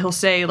around, he'll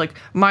say like,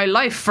 "My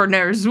life for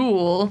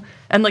Ner'zhul,"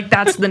 and like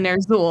that's the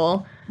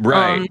Ner'zhul.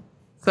 Right.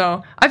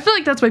 So I feel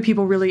like that's why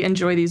people really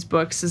enjoy these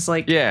books, is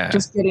like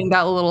just getting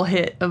that little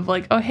hit of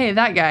like, oh, hey,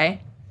 that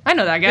guy. I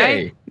know that guy.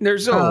 Hey,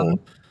 Ner'zhul.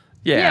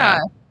 Yeah.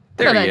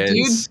 There he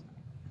is.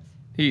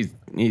 Dude.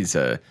 He's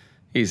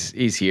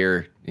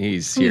here.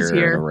 He's here and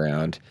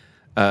around.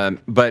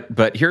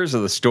 But Heroes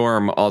of the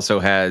Storm also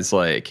has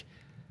like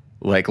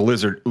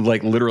Lizard,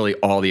 like literally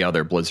all the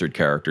other Blizzard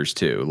characters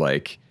too.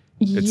 Like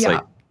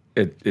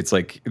it's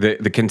like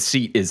the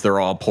conceit is they're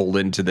all pulled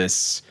into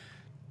this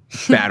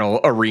battle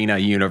arena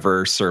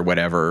universe or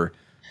whatever.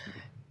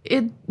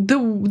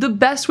 The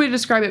best way to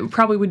describe it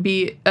probably would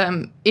be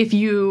if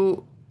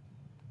you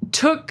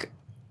took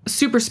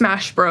Super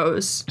Smash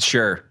Bros.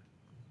 Sure.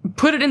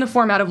 Put it in the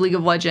format of League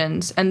of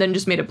Legends and then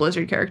just made it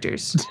Blizzard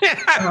characters.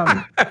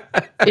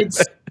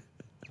 It's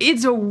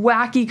a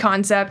wacky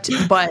concept,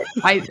 but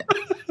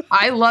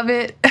I love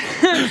it.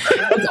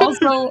 It's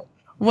also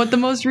what the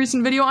most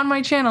recent video on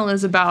my channel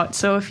is about.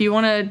 So if you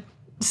want to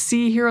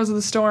see Heroes of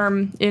the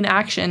Storm in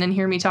action and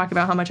hear me talk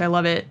about how much I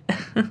love it.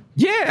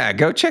 Yeah,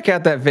 go check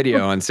out that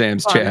video on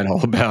Sam's channel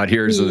about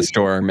Heroes of the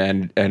Storm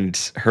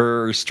and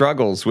her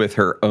struggles with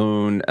her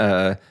own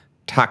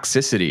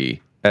toxicity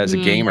as a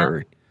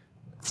gamer.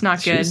 It's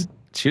not good.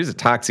 She was a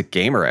toxic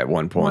gamer at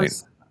one point.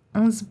 I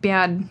was a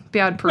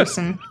bad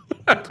person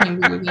playing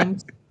video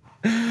games.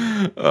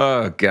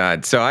 Oh,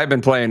 God. So I've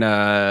been playing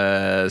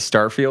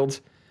Starfield,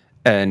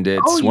 and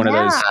it's one of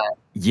those...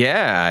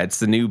 Yeah, it's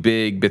the new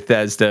big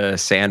Bethesda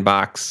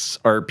sandbox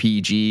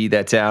RPG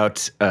that's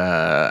out.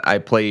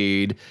 I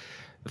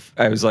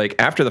was like,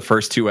 after the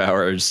first 2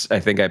 hours, I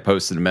think I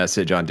posted a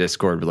message on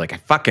Discord, but like, I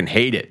fucking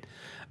hate it.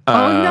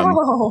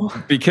 No.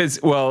 Because,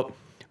 well,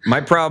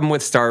 my problem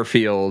with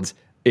Starfield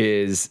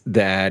is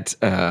that,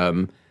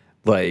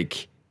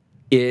 like,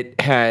 it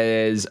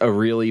has a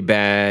really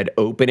bad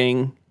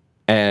opening,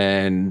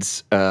 and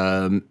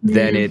then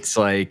it's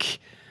like...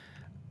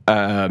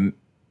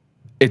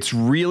 it's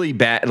really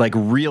bad, like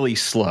really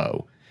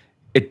slow.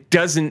 It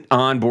doesn't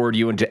onboard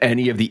you into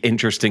any of the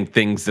interesting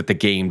things that the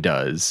game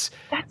does.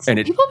 People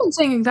have been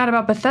saying that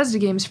about Bethesda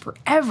games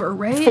forever,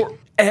 right?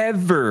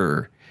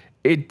 Forever.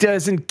 It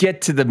doesn't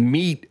get to the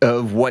meat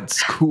of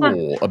what's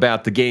cool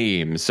about the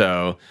game.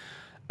 So,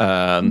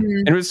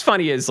 and it was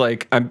funny is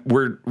like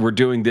we're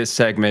doing this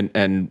segment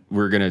and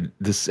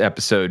this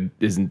episode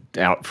isn't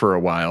out for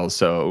a while,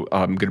 so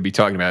I'm gonna be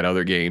talking about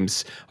other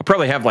games. I'll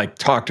probably have like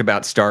talked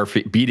about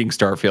beating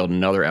Starfield in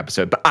another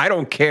episode, but I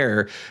don't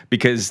care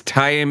because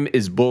time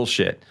is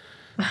bullshit.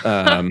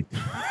 But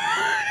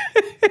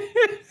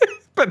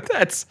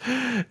that's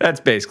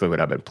basically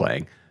what I've been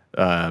playing.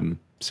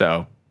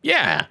 So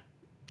yeah.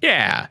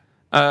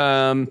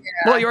 Well,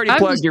 you already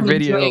plugged your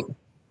video.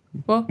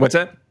 What's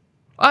that?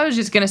 I was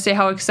just going to say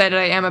how excited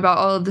I am about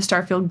all of the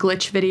Starfield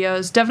glitch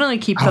videos. Definitely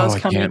keep those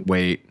coming. I can't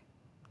wait.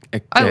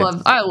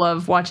 I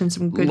love watching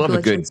some good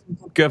glitches.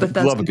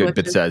 Love a good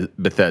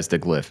Bethesda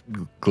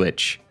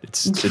glitch.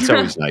 It's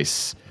always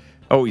nice.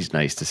 Always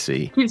nice to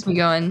see. Keeps me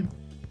going.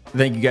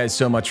 Thank you guys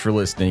so much for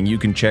listening. You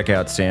can check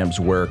out Sam's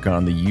work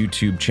on the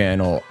YouTube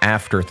channel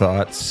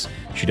Afterthoughts.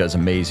 She does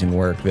amazing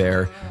work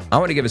there. I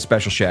want to give a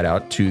special shout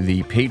out to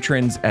the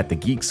patrons at the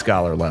Geek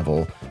Scholar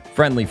level,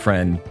 Friendly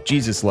Friend,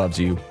 Jesus Loves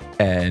You,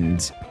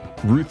 and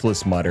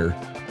Ruthless Mutter.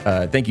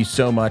 Thank you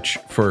so much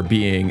for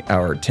being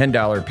our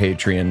 $10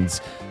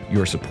 patrons.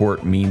 Your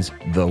support means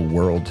the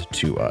world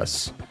to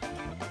us.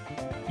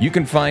 You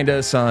can find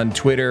us on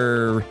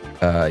Twitter.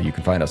 You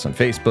can find us on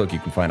Facebook. You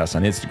can find us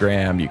on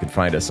Instagram. You can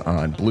find us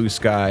on Blue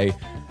Sky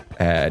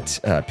at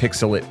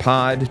Pixel It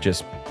Pod.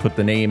 Just put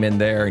the name in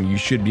there and you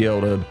should be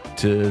able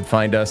to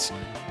find us.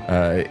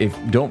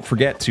 Don't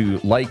forget to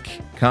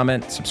like,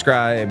 comment,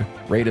 subscribe,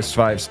 rate us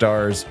 5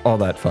 stars, all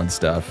that fun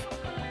stuff.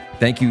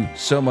 Thank you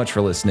so much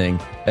for listening,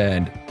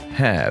 and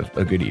have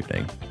a good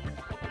evening.